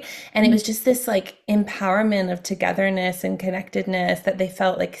great. And it was just this like empowerment of togetherness and connectedness that they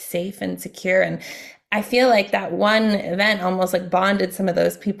felt like safe and secure. And I feel like that one event almost like bonded some of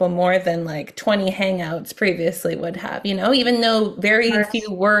those people more than like 20 hangouts previously would have, even though very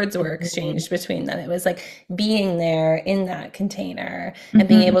few words were exchanged between them. It was like being there in that container and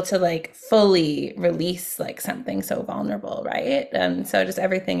being able to like fully release like something so vulnerable, right? And so just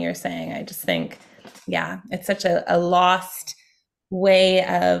everything you're saying, I just think, yeah, it's such a lost way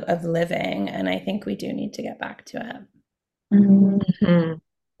of living. And I think we do need to get back to it. Mm-hmm.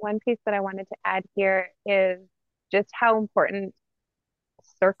 One piece that I wanted to add here is just how important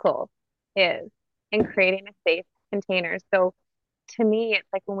circle is in creating a safe container. So to me, it's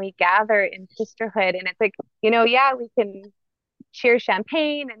like when we gather in sisterhood, and it's like, yeah, we can cheer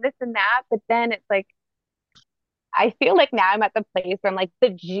champagne and this and that, but then it's like, I feel like now I'm at the place where I'm like, the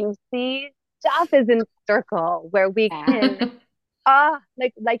juicy stuff is in circle, where we can,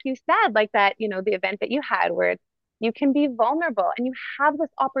 like you said, like that, the event that you had where you can be vulnerable and you have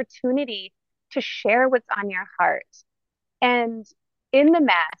this opportunity to share what's on your heart, and in the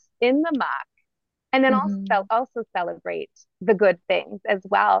mess, in the muck, and then also celebrate the good things as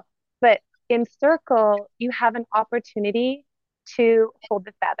well. But in circle, you have an opportunity to hold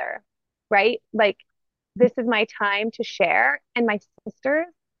the feather, right? Like, this is my time to share, and my sisters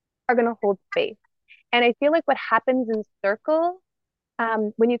are going to hold space. And I feel like what happens in circle,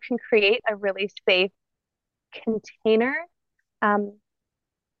 when you can create a really safe container,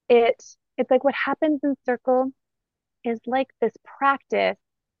 it's like what happens in circle is like this practice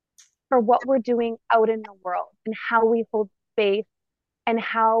for what we're doing out in the world and how we hold space and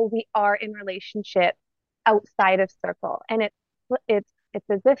how we are in relationship outside of circle. And it's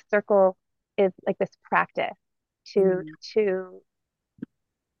as if circle is like this practice to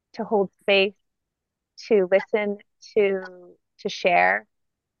hold space, to listen, to share.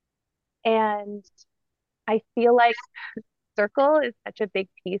 And I feel like circle is such a big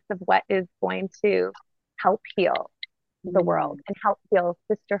piece of what is going to help heal the world and help heal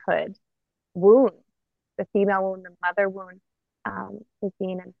sisterhood wounds the female wound, the mother wound, is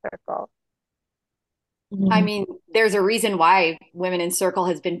being in circle. I mean, there's a reason why Women in Circle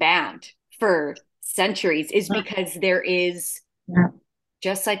has been banned for centuries, is because there is,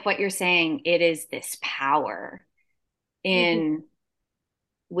 just like what you're saying, it is this power in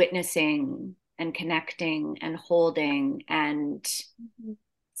witnessing and connecting and holding and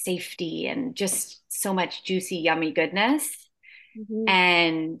safety and just so much juicy, yummy goodness.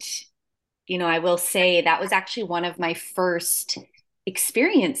 And, you know, I will say that was actually one of my first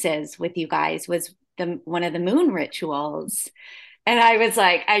experiences with you guys, was one of the moon rituals. And I was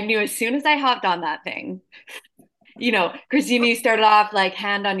like, I knew as soon as I hopped on that thing, you know, Christina, you started off like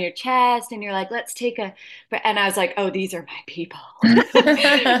hand on your chest and you're like, let's take and I was like, oh, these are my people.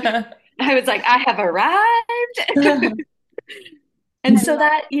 I was like, I have arrived. And so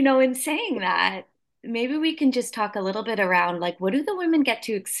that, you know, in saying that, maybe we can just talk a little bit around, like, what do the women get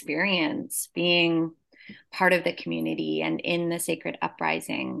to experience being part of the community and in the Sacred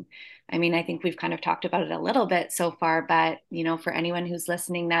Uprising? I mean, I think we've kind of talked about it a little bit so far, but, you know, for anyone who's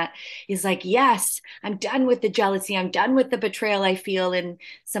listening that is like, yes, I'm done with the jealousy, I'm done with the betrayal I feel in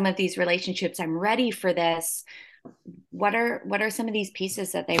some of these relationships, I'm ready for this. What are some of these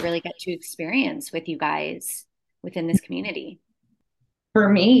pieces that they really get to experience with you guys within this community? For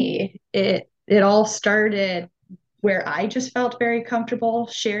me, it all started where I just felt very comfortable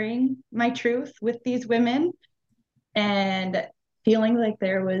sharing my truth with these women and feeling like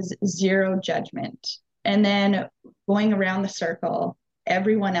there was zero judgment. And then going around the circle,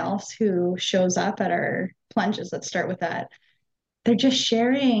 everyone else who shows up at our plunges, let's start with that, they're just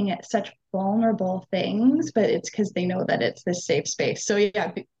sharing such vulnerable things, but it's because they know that it's this safe space. So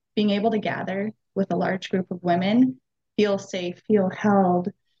yeah, being able to gather with a large group of women, feel safe, feel held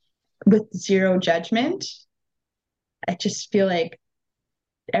with zero judgment. I just feel like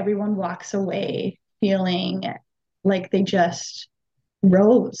everyone walks away feeling like they just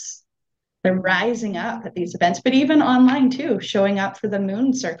rose. They're rising up at these events, but even online too, showing up for the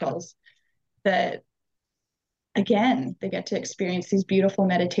moon circles, that again, they get to experience these beautiful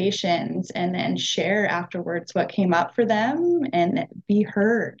meditations and then share afterwards what came up for them and be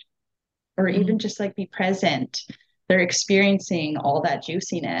heard, or even just like be present. They're experiencing all that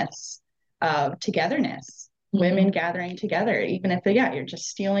juiciness of togetherness, women gathering together, even if you're just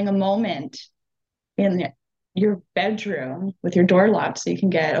stealing a moment in your bedroom with your door locked so you can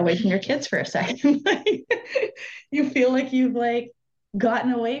get away from your kids for a second. You feel like you've like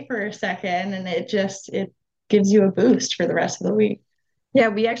gotten away for a second, and it gives you a boost for the rest of the week. Yeah,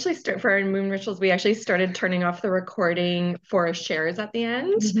 we actually for our moon rituals, we actually started turning off the recording for shares at the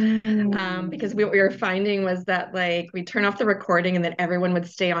end, because what we were finding was that like we turn off the recording and then everyone would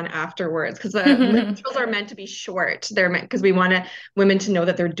stay on afterwards, because the rituals are meant to be short. They're meant because we want women to know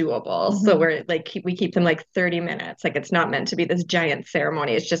that they're doable. So we're like we keep them like 30 minutes. Like it's not meant to be this giant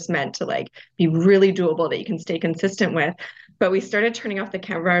ceremony. It's just meant to like be really doable that you can stay consistent with. But we started turning off the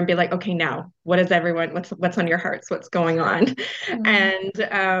camera and be like, okay, now what is everyone? What's on your hearts? What's going on?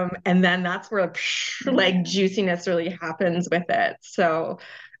 And then that's where like juiciness really happens with it. So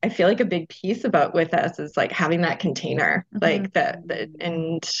I feel like a big piece with us is like having that container, like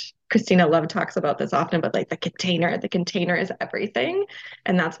and Christina Love talks about this often, but like the container is everything.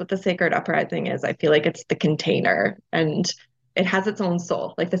 And that's what the Sacred Uprising is. I feel like it's the container, and it has its own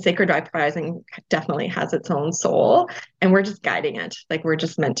soul. Like the Sacred Uprising definitely has its own soul, and we're just guiding it. Like we're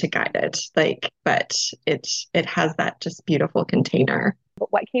just meant to guide it. Like, but it has that just beautiful container.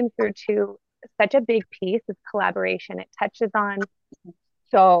 But what came through too, such a big piece is collaboration. It touches on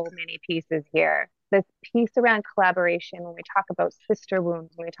so many pieces here. This piece around collaboration, when we talk about sister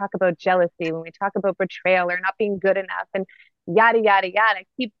wounds, when we talk about jealousy, when we talk about betrayal or not being good enough, and yada yada yada,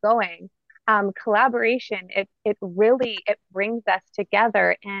 keep going. Collaboration, it really brings us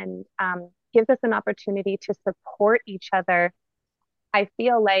together and gives us an opportunity to support each other. I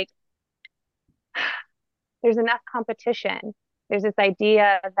feel like there's enough competition. There's this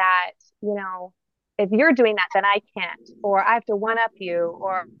idea that, you know, if you're doing that, then I can't, or I have to one up you,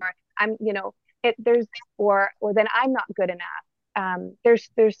 or I'm, you know, or then I'm not good enough.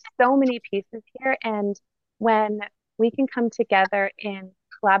 There's so many pieces here, and when we can come together in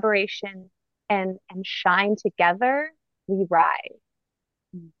collaboration and shine together, we rise.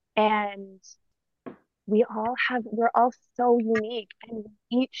 And we're all so unique, and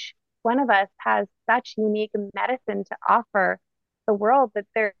each one of us has such unique medicine to offer the world that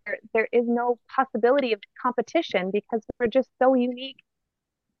there is no possibility of competition, because we're just so unique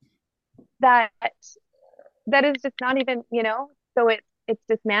that is just not even, you know. So it's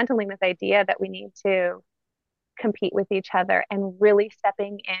dismantling this idea that we need to compete with each other and really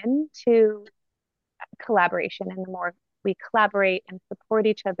stepping into collaboration. And the more we collaborate and support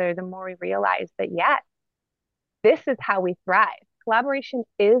each other, the more we realize that, yes, this is how we thrive. Collaboration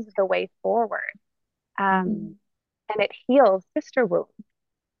is the way forward. And it heals sister wounds.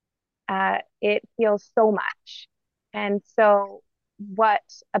 It heals so much. And so what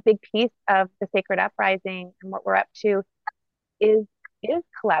a big piece of the Sacred Uprising and what we're up to is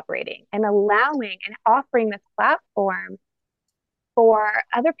collaborating and allowing and offering this platform for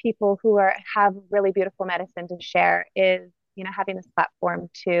other people who have really beautiful medicine to share, is, you know, having this platform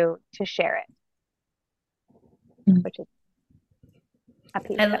to share it, which is a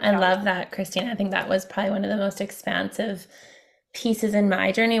piece. I love that, Christina. I think that was probably one of the most expansive pieces in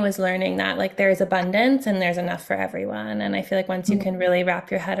my journey, was learning that like there's abundance and there's enough for everyone. And I feel like once you can really wrap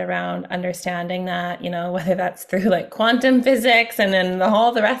your head around understanding that, you know, whether that's through like quantum physics and then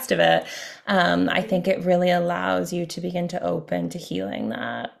all the rest of it, I think it really allows you to begin to open to healing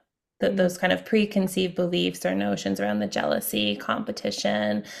that those kind of preconceived beliefs or notions around the jealousy,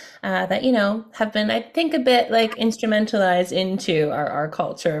 competition, that, you know, have been, I think, a bit like instrumentalized into our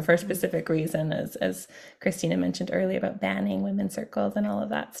culture for a specific reason, as Christina mentioned earlier about banning women's circles and all of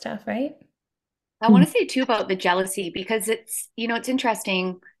that stuff, right? I want to say too about the jealousy, because it's, you know, it's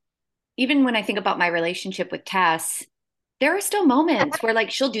interesting. Even when I think about my relationship with Tess, there are still moments where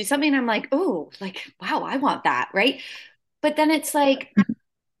like she'll do something and I'm like, oh, like, wow, I want that, right? But then it's like,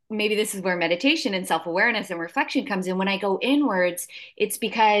 maybe this is where meditation and self-awareness and reflection comes in. When I go inwards, it's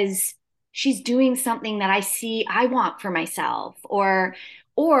because she's doing something that I see I want for myself, or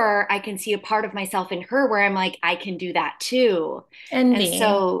I can see a part of myself in her where I'm like, I can do that too. Envy. And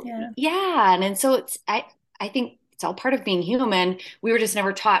so, yeah. And so it's, I think it's all part of being human. We were just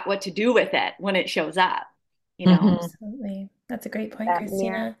never taught what to do with it when it shows up, you know? Absolutely. That's a great point,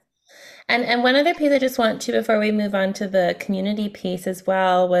 Christina. And one other piece I just want to, before we move on to the community piece as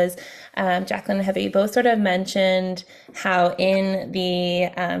well, was Jaclyn and Heather, you both sort of mentioned how in the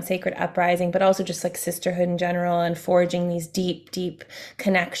Sacred Uprising, but also just like sisterhood in general and forging these deep, deep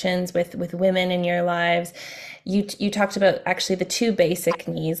connections with women in your lives, you talked about actually the two basic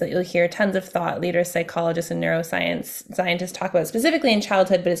needs that you'll hear tons of thought leaders, psychologists, and neuroscience scientists talk about specifically in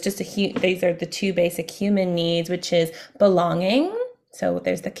childhood, but it's just these are the two basic human needs, which is belonging. So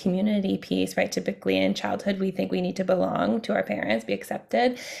there's the community piece, right? Typically in childhood, we think we need to belong to our parents, be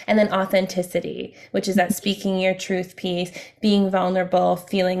accepted. And then authenticity, which is that speaking your truth piece, being vulnerable,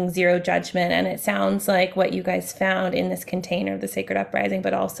 feeling zero judgment. And it sounds like what you guys found in this container of the Sacred Uprising,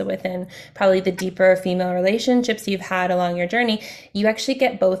 but also within probably the deeper female relationships you've had along your journey, you actually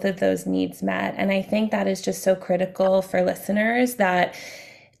get both of those needs met. And I think that is just so critical for listeners, that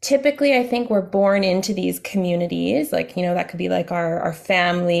typically, I think we're born into these communities, like, you know, that could be like our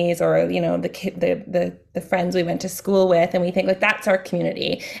families, or, you know, the friends we went to school with, and we think like that's our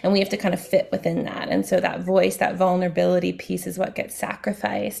community and we have to kind of fit within that. And so that voice, that vulnerability piece is what gets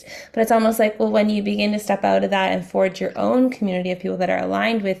sacrificed. But it's almost like, well, when you begin to step out of that and forge your own community of people that are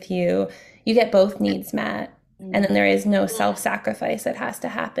aligned with you, you get both needs met. And then there is no self-sacrifice that has to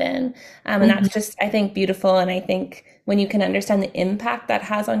happen. And that's just, I think, beautiful. And I think when you can understand the impact that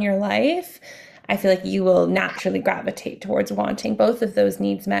has on your life, I feel like you will naturally gravitate towards wanting both of those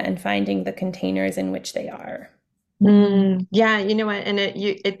needs met and finding the containers in which they are. Yeah, you know what? And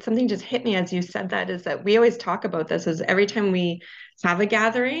it's something just hit me as you said that, is that we always talk about this, is every time we have a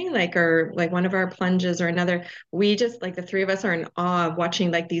gathering, or like one of our plunges or another, we just, like, the three of us are in awe of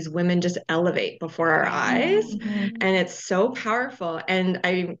watching like these women just elevate before our eyes. And it's so powerful. And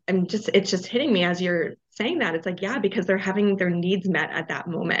it's just hitting me as you're saying that. It's like, yeah, because they're having their needs met at that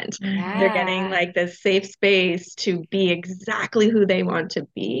moment. They're getting like this safe space to be exactly who they want to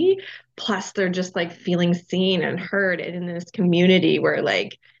be. Plus they're just like feeling seen and heard in this community where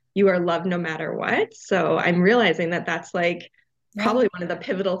like you are loved no matter what. So I'm realizing that that's like probably one of the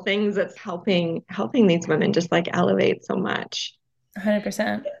pivotal things that's helping these women just like elevate so much.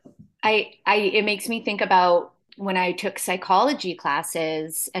 100%. It makes me think about when I took psychology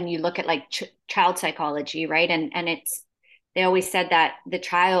classes, and you look at like child psychology, right? And they always said that the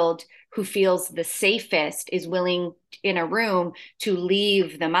child who feels the safest is willing in a room to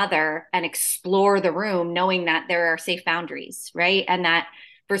leave the mother and explore the room, knowing that there are safe boundaries, right? And that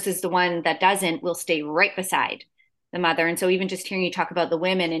versus the one that doesn't will stay right beside the mother. And so even just hearing you talk about the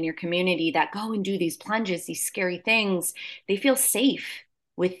women in your community that go and do these plunges, these scary things, they feel safe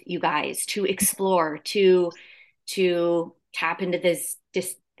with you guys to explore, to tap into this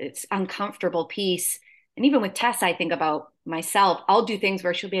uncomfortable piece. And even with Tess, I think about myself, I'll do things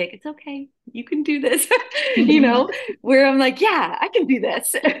where she'll be like, it's okay, you can do this, you know, where I'm like, yeah, I can do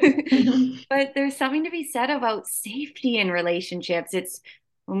this. But there's something to be said about safety in relationships. It's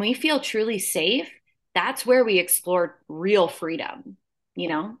when we feel truly safe, that's where we explore real freedom, you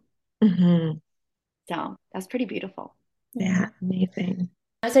know? Mm-hmm. So that's pretty beautiful. Yeah, amazing.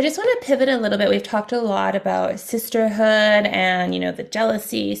 So I just want to pivot a little bit. We've talked a lot about sisterhood and, the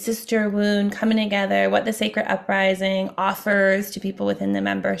jealousy, sister wound coming together, what the Sacred Uprising offers to people within the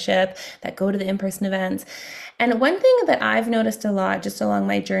membership that go to the in-person events. And one thing that I've noticed a lot just along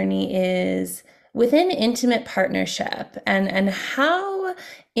my journey is within intimate partnership and how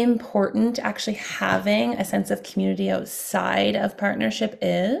important actually having a sense of community outside of partnership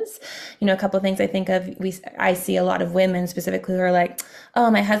is. A couple of things I think of, I see a lot of women specifically who are like, oh,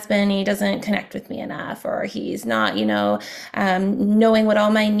 my husband, he doesn't connect with me enough, or he's not, knowing what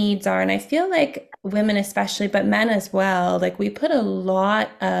all my needs are. And I feel like women especially, but men as well, like we put a lot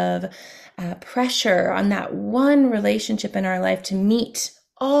of pressure on that one relationship in our life to meet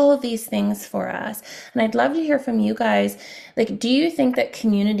all of these things for us. And I'd love to hear from you guys. Like, do you think that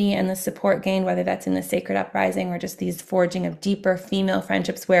community and the support gained, whether that's in the Sacred Uprising or just these forging of deeper female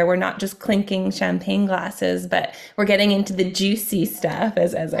friendships where we're not just clinking champagne glasses, but we're getting into the juicy stuff,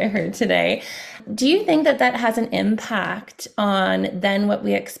 as I heard today. Do you think that that has an impact on then what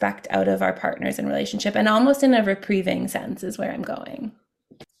we expect out of our partners in relationship, and almost in a reprieving sense is where I'm going?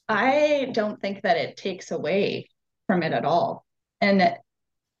 I don't think that it takes away from it at all. And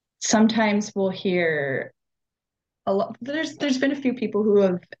sometimes we'll hear a lot. There's been a few people who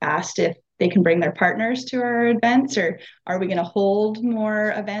have asked if they can bring their partners to our events, or are we going to hold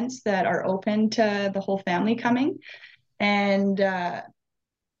more events that are open to the whole family coming? And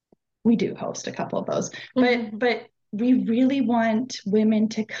we do host a couple of those, but we really want women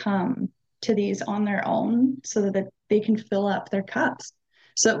to come to these on their own so that they can fill up their cups.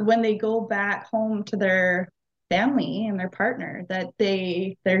 So when they go back home to their family and their partner, that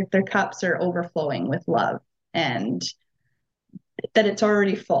their cups are overflowing with love, and that it's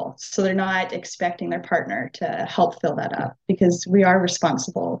already full. So they're not expecting their partner to help fill that up, because we are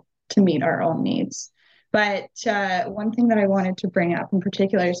responsible to meet our own needs. But one thing that I wanted to bring up in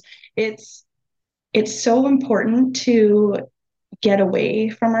particular is it's so important to get away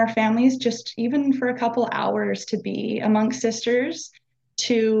from our families, just even for a couple hours, to be amongst sisters,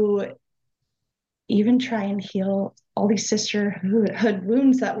 to even try and heal all these sisterhood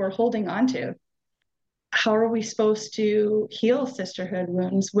wounds that we're holding on to. How are we supposed to heal sisterhood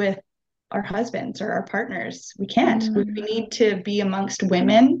wounds with our husbands or our partners? We can't. We need to be amongst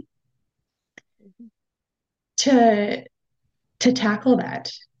women to tackle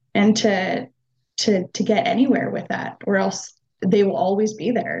that, and to get anywhere with that, or else they will always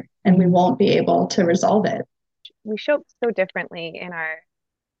be there and we won't be able to resolve it. We show up so differently in our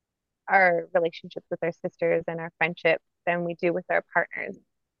relationships with our sisters and our friendship than we do with our partners,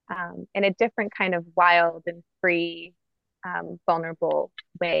 in a different kind of wild and free, vulnerable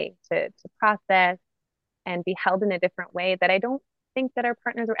way to process and be held in a different way that I don't think that our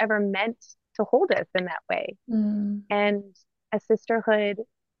partners were ever meant to hold us in that way. And a sisterhood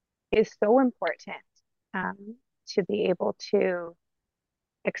is so important, to be able to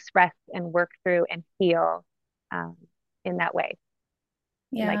express and work through and heal in that way.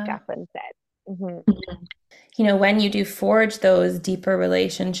 Yeah. Like Jaclyn said. When you do forge those deeper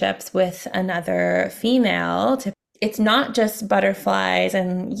relationships with another female, it's not just butterflies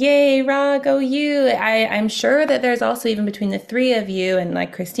and yay, rah, go you. I'm sure that there's also, even between the three of you, and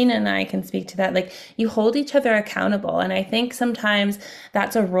like Christina and I can speak to that, like you hold each other accountable. And I think sometimes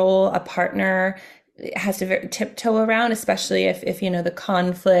that's a role a partner has to tiptoe around, especially if the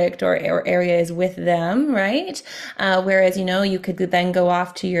conflict or area is with them, right? Whereas you could then go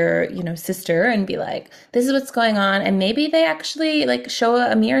off to your sister and be like, this is what's going on, and maybe they actually like show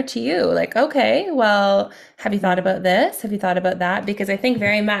a mirror to you, like, okay, well, have you thought about this? Have you thought about that? Because I think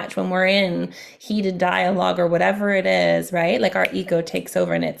very much when we're in heated dialogue or whatever it is, right? Like our ego takes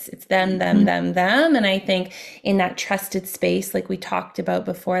over and it's them. And I think in that trusted space, like we talked about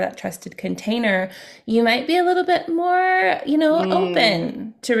before, that trusted container, you might be a little bit more,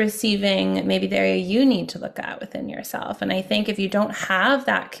 open to receiving maybe the area you need to look at within yourself. And I think if you don't have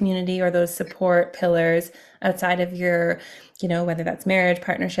that community or those support pillars outside of your, whether that's marriage,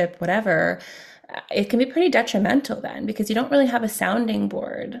 partnership, whatever, it can be pretty detrimental then, because you don't really have a sounding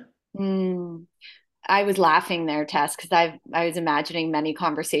board. I was laughing there, Tess, because I was imagining many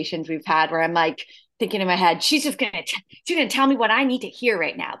conversations we've had where I'm like thinking in my head, she's gonna tell me what I need to hear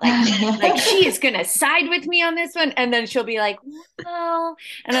right now, like she is gonna side with me on this one, and then she'll be like, well,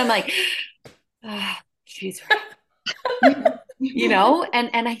 and I'm like, oh, she's right.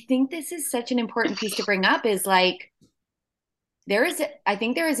 And I think this is such an important piece to bring up, is like I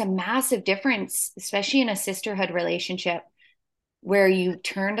think there is a massive difference, especially in a sisterhood relationship, where you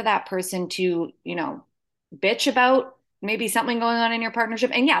turn to that person to, bitch about maybe something going on in your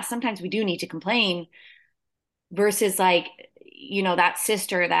partnership. And yeah, sometimes we do need to complain versus like, that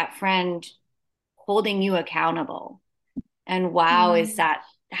sister, that friend holding you accountable. And wow,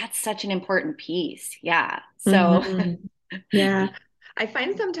 that's such an important piece. Yeah. So yeah. I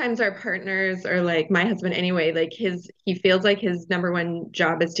find sometimes our partners, or like my husband anyway, like he feels like his number one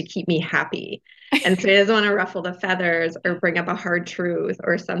job is to keep me happy. And so he doesn't want to ruffle the feathers or bring up a hard truth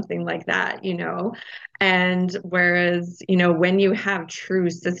or something like that, And whereas, when you have true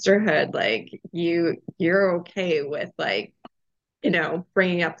sisterhood, like you're okay with like,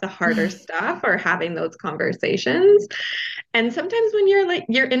 bringing up the harder stuff or having those conversations. And sometimes when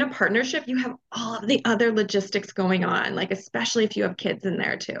you're in a partnership, you have all of the other logistics going on, like especially if you have kids in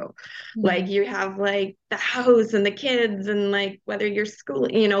there too. Mm-hmm. Like you have like the house and the kids and like whether you're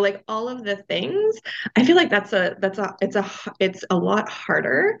schooling, like all of the things. I feel like it's a lot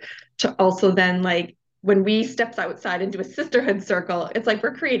harder to also then like when we step outside into a sisterhood circle, it's like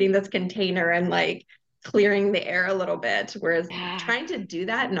we're creating this container and like clearing the air a little bit. Whereas trying to do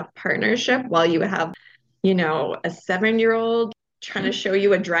that in a partnership while you have a 7-year-old trying to show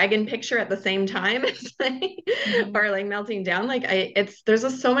you a dragon picture at the same time, or like melting down. Like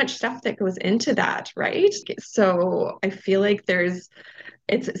there's so much stuff that goes into that, right? So I feel like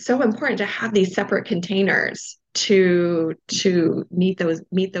it's so important to have these separate containers to meet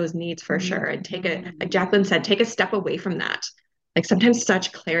those needs for sure. And like Jaclyn said, take a step away from that. Like sometimes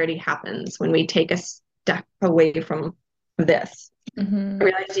such clarity happens when we take a step away from this. I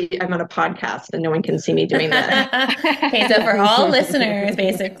realize I'm on a podcast and no one can see me doing that. Okay, so for all listeners,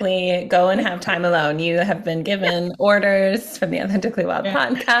 basically, go and have time alone. You have been given orders from the Authentically Wild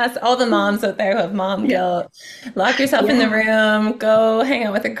podcast. All the moms out there who have mom guilt, lock yourself in the room, go hang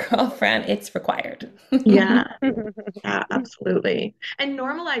out with a girlfriend. It's required. Yeah, absolutely. And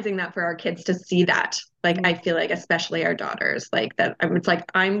normalizing that for our kids to see that. Like, I feel like, especially our daughters, like that. It's like,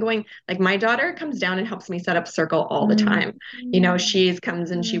 my daughter comes down and helps me set up circle all the time. She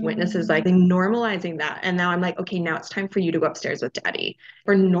comes and she witnesses, like normalizing that. And now I'm like, okay, now it's time for you to go upstairs with daddy.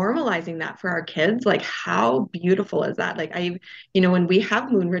 We're normalizing that for our kids. Like, how beautiful is that? Like, when we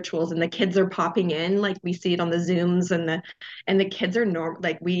have moon rituals and the kids are popping in, like we see it on the Zooms and the kids are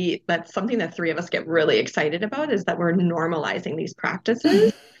that's something that 3 of us get really excited about, is that we're normalizing these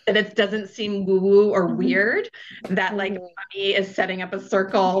practices. That it doesn't seem woo-woo or weird, that like mommy is setting up a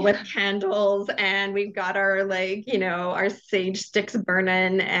circle with candles and we've got our our sage sticks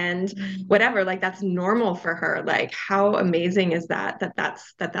burning and whatever, like that's normal for her. Like how amazing is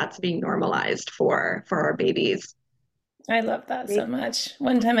that's being normalized for our babies. I love that so much.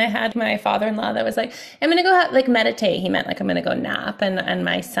 One time I had my father-in-law that was like, I'm going to go meditate. He meant like, I'm going to go nap. And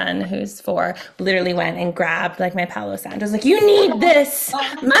my son, who's 4, literally went and grabbed like my Palo Santo. I was like, you need this.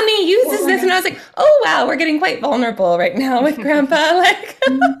 Mommy uses this. And I was like, oh, wow, we're getting quite vulnerable right now with grandpa. Like,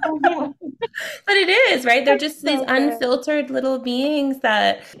 but it is, right? They're just these unfiltered little beings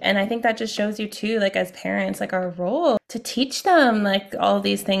and I think that just shows you too, like as parents, like our role to teach them like all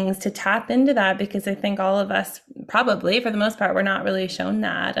these things, to tap into that, because I think all of us probably for the most part, we're not really shown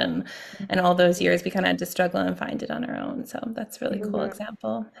that. And all those years we kind of had to struggle and find it on our own. So that's a really cool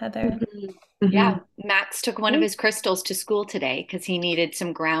example, Heather. Yeah. Max took one of his crystals to school today because he needed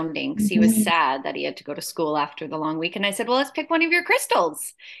some grounding. Because he was sad that he had to go to school after the long week. And I said, well, let's pick one of your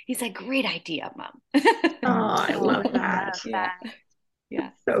crystals. He's like, great idea, Mom. I love that. Yeah.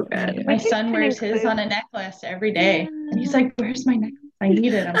 So good. My son wears his on a necklace every day. And he's like, where's my necklace? I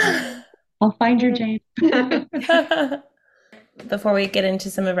need it. I'm like, I'll find your Jane. Before we get into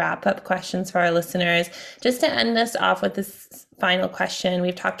some wrap-up questions for our listeners, just to end us off with this final question,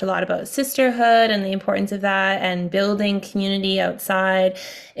 we've talked a lot about sisterhood and the importance of that and building community outside.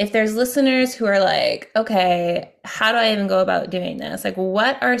 If there's listeners who are like, okay, how do I even go about doing this? Like,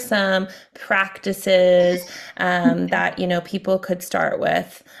 what are some practices that, people could start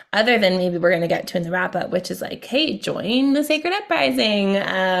with, other than maybe we're going to get to in the wrap up, which is like, hey, join the Sacred Uprising.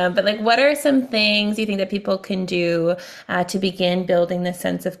 But like, what are some things you think that people can do to begin building this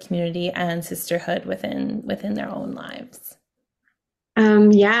sense of community and sisterhood within their own lives?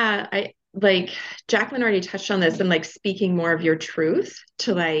 I like Jaclyn already touched on this, and like speaking more of your truth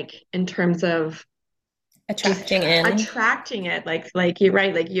to like in terms of attracting it, like you're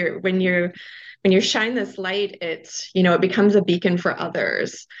right, like when you shine this light, it's it becomes a beacon for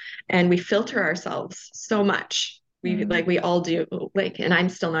others, and we filter ourselves so much. We all do, like, and I'm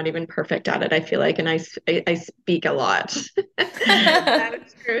still not even perfect at it, I feel like, and I speak a lot. That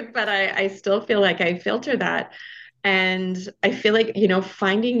is truth, but I still feel like I filter that. And I feel like,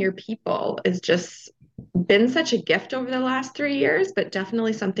 finding your people is just been such a gift over the last 3 years, but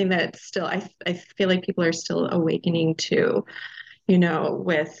definitely something that still I feel like people are still awakening to, and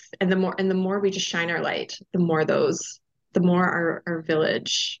the more we just shine our light, the more our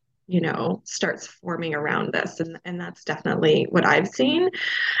village, starts forming around this. And that's definitely what I've seen.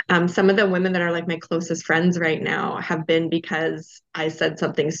 Some of the women that are like my closest friends right now have been because I said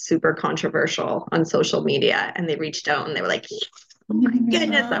something super controversial on social media, and they reached out and they were like, yes, oh my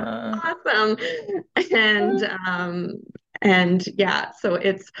goodness, that was awesome. And yeah, so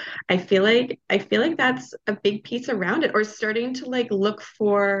I feel like that's a big piece around it, or starting to like look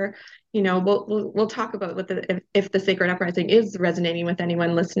for, we'll talk about if the Sacred Uprising is resonating with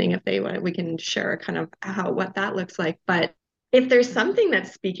anyone listening, if they want, we can share kind of what that looks like. But if there's something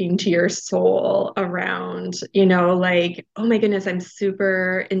that's speaking to your soul around, like, oh my goodness, I'm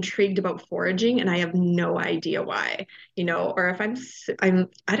super intrigued about foraging and I have no idea why, or if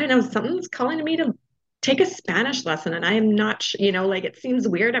I don't know, something's calling to me to take a Spanish lesson and I am not, like it seems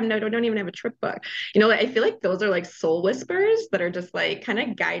weird. I don't even have a trip book. I feel like those are like soul whispers that are just like kind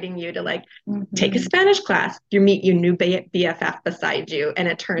of guiding you to like take a Spanish class. You meet your new BFF beside you, and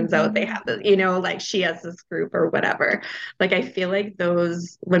it turns out they have like she has this group or whatever. Like I feel like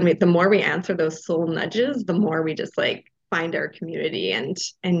those the more we answer those soul nudges, the more we just like find our community and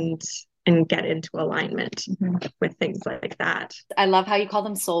get into alignment with things like that. I love how you call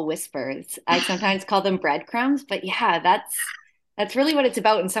them soul whispers. I sometimes call them breadcrumbs, but yeah, that's really what it's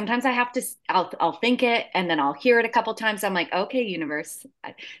about. And sometimes I'll think it and then I'll hear it a couple times. I'm like, okay, universe,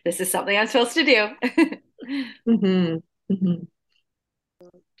 this is something I'm supposed to do.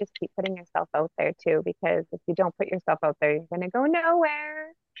 Just keep putting yourself out there too, because if you don't put yourself out there, you're going to go nowhere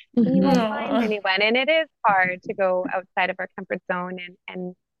and you won't find anyone. And it is hard to go outside of our comfort zone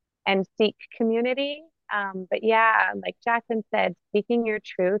and seek community. But yeah, like Jaclyn said, speaking your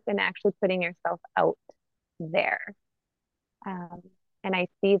truth and actually putting yourself out there. And I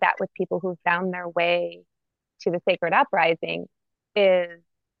see that with people who found their way to the Sacred Uprising is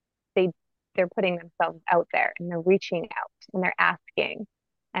they're putting themselves out there and they're reaching out and they're asking.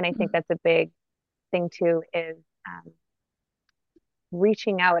 And I think that's a big thing too, is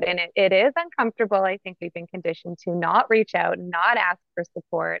reaching out. And it is uncomfortable. I think we've been conditioned to not reach out and not ask for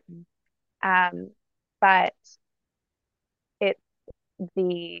support. But it's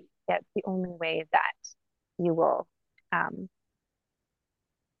the only way that you will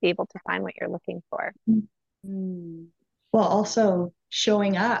be able to find what you're looking for. Well, also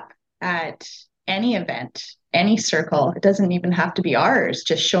showing up at any event, any circle. It doesn't even have to be ours,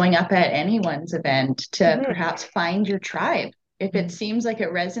 just showing up at anyone's event to perhaps find your tribe. If it seems like it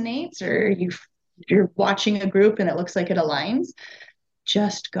resonates, or you're watching a group and it looks like it aligns,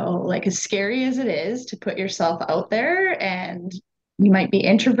 just go. Like, as scary as it is to put yourself out there, and you might be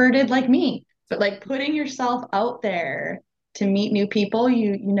introverted like me, but like putting yourself out there to meet new people,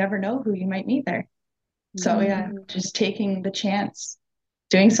 you never know who you might meet there. So yeah, just taking the chance,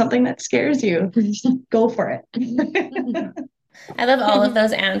 doing something that scares you, go for it. I love all of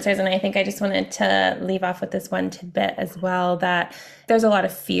those answers. And I think I just wanted to leave off with this one tidbit as well, that there's a lot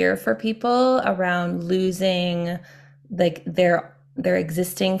of fear for people around losing like their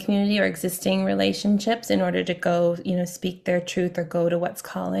existing community or existing relationships in order to go, speak their truth or go to what's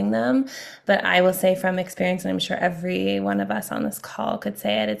calling them. But I will say from experience, and I'm sure every one of us on this call could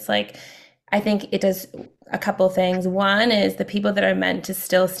say it, it's like, I think it does a couple things. One is the people that are meant to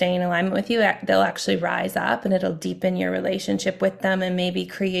still stay in alignment with you, they'll actually rise up and it'll deepen your relationship with them and maybe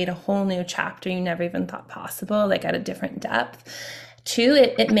create a whole new chapter you never even thought possible, like at a different depth. Two,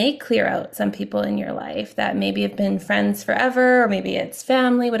 it may clear out some people in your life that maybe have been friends forever, or maybe it's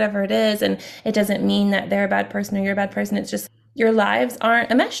family, whatever it is. And it doesn't mean that they're a bad person or you're a bad person. It's just your lives aren't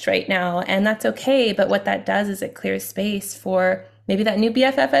enmeshed right now, and that's okay. But what that does is it clears space for maybe that new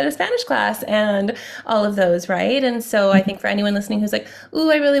BFF at a Spanish class and all of those, right? And so I think for anyone listening who's like,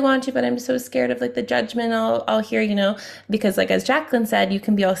 ooh, I really want to, but I'm so scared of like the judgment I'll hear, because like as Jaclyn said, you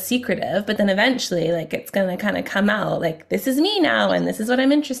can be all secretive, but then eventually like it's going to kind of come out like, this is me now and this is what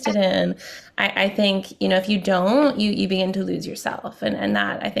I'm interested in. I think, if you don't, you begin to lose yourself. And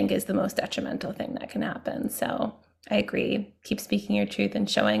that I think is the most detrimental thing that can happen. So I agree. Keep speaking your truth and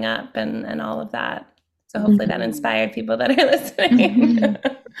showing up and all of that. So hopefully that inspired people that are listening.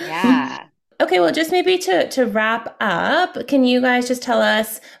 Yeah. Okay, well, just maybe to wrap up, can you guys just tell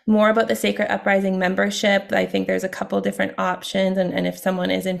us more about the Sacred Uprising membership? I think there's a couple different options, and if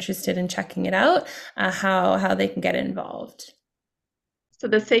someone is interested in checking it out, how they can get involved. So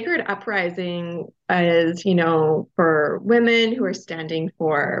the Sacred Uprising is, for women who are standing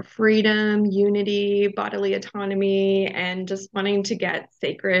for freedom, unity, bodily autonomy, and just wanting to get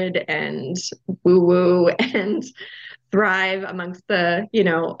sacred and woo-woo and thrive amongst the,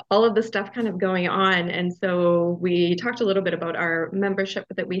 all of the stuff kind of going on. And so we talked a little bit about our membership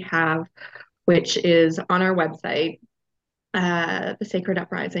that we have, which is on our website,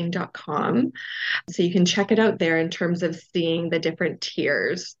 thesacreduprising.com. So you can check it out there in terms of seeing the different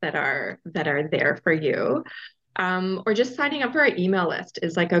tiers that are there for you. Or just signing up for our email list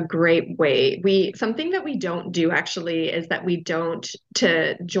is like a great way. Something that we don't do actually is that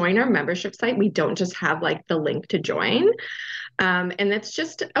to join our membership site, we don't just have like the link to join. And that's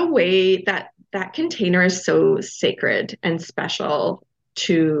just a way that container is so sacred and special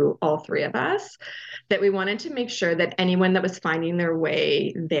to all three of us, that we wanted to make sure that anyone that was finding their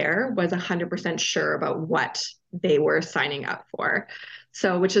way there was 100% sure about what they were signing up for.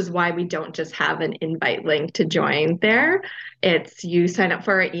 So, which is why we don't just have an invite link to join there. It's you sign up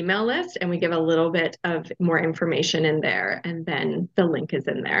for our email list and we give a little bit of more information in there, and then the link is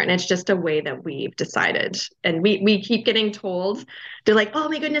in there. And it's just a way that we've decided. And we keep getting told, they're like, oh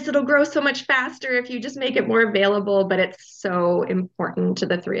my goodness, it'll grow so much faster if you just make it more available. But it's so important to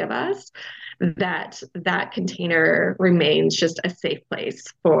the three of us that container remains just a safe place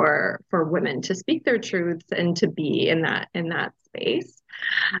for women to speak their truths and to be in that space.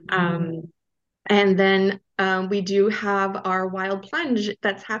 And then we do have our wild plunge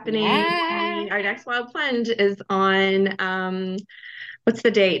that's happening. Yeah. Our next wild plunge is on what's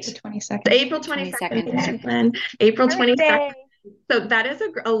the date? The 22nd. April 22nd. April 22nd. So that is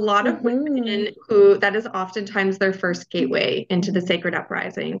a lot of women who, that is oftentimes their first gateway into the Sacred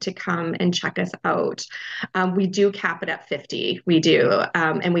Uprising, to come and check us out. We do cap it at 50. We do.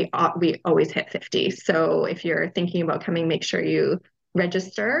 And we always hit 50. So if you're thinking about coming, make sure you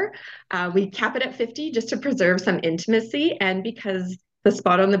register. We cap it at 50 just to preserve some intimacy, and because the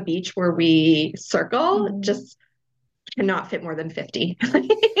spot on the beach where we circle just cannot fit more than 50.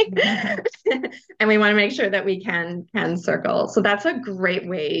 And we want to make sure that we can circle. So that's a great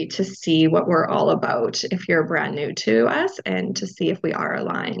way to see what we're all about if you're brand new to us, and to see if we are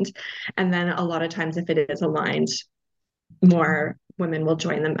aligned. And then a lot of times, if it is aligned, more women will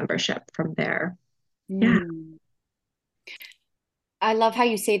join the membership from there. Yeah. I love how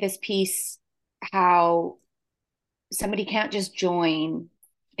you say this piece, how somebody can't just join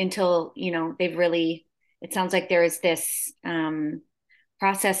until, they've really, it sounds like there is this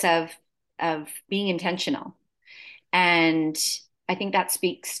process of being intentional. And I think that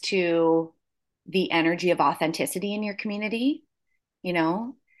speaks to the energy of authenticity in your community,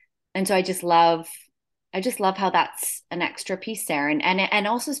 And so I just love how that's an extra piece there, and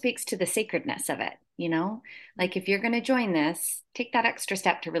also speaks to the sacredness of it, like if you're going to join this, take that extra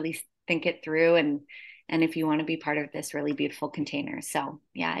step to really think it through, and if you want to be part of this really beautiful container. So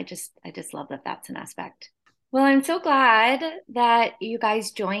yeah, I just love that that's an aspect. Well, I'm so glad that you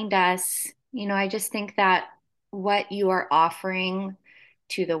guys joined us. I just think that what you are offering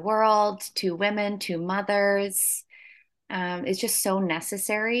to the world, to women, to mothers, is just so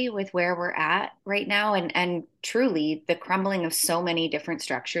necessary with where we're at right now, and truly the crumbling of so many different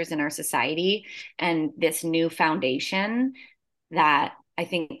structures in our society, and this new foundation that I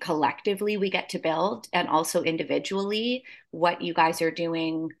think collectively we get to build, and also individually what you guys are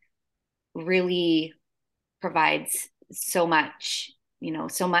doing really provides so much,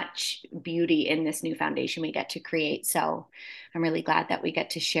 so much beauty in this new foundation we get to create. So I'm really glad that we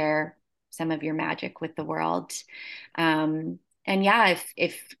get to share some of your magic with the world. And yeah,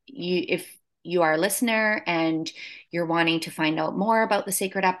 if you are a listener and you're wanting to find out more about the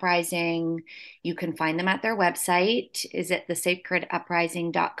Sacred Uprising, you can find them at their website. Is it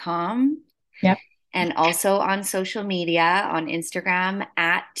thesacreduprising.com? Yep. And also on social media, on Instagram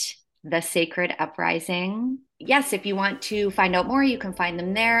at The Sacred Uprising. Yes, if you want to find out more, you can find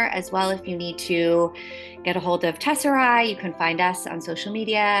them there as well. If you need to get a hold of Tess or I, you can find us on social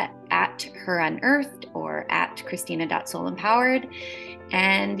media at Her Unearthed or at Christina.soulempowered.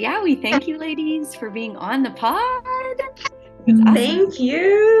 And yeah, we thank you, ladies, for being on the pod. Awesome. Thank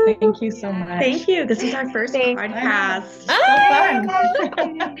you. Thank you so much. Thank you. This is our first podcast. So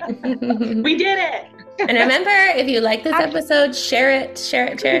fun. We did it. And remember, if you like this episode, share it.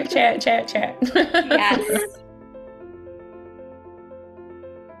 Yes.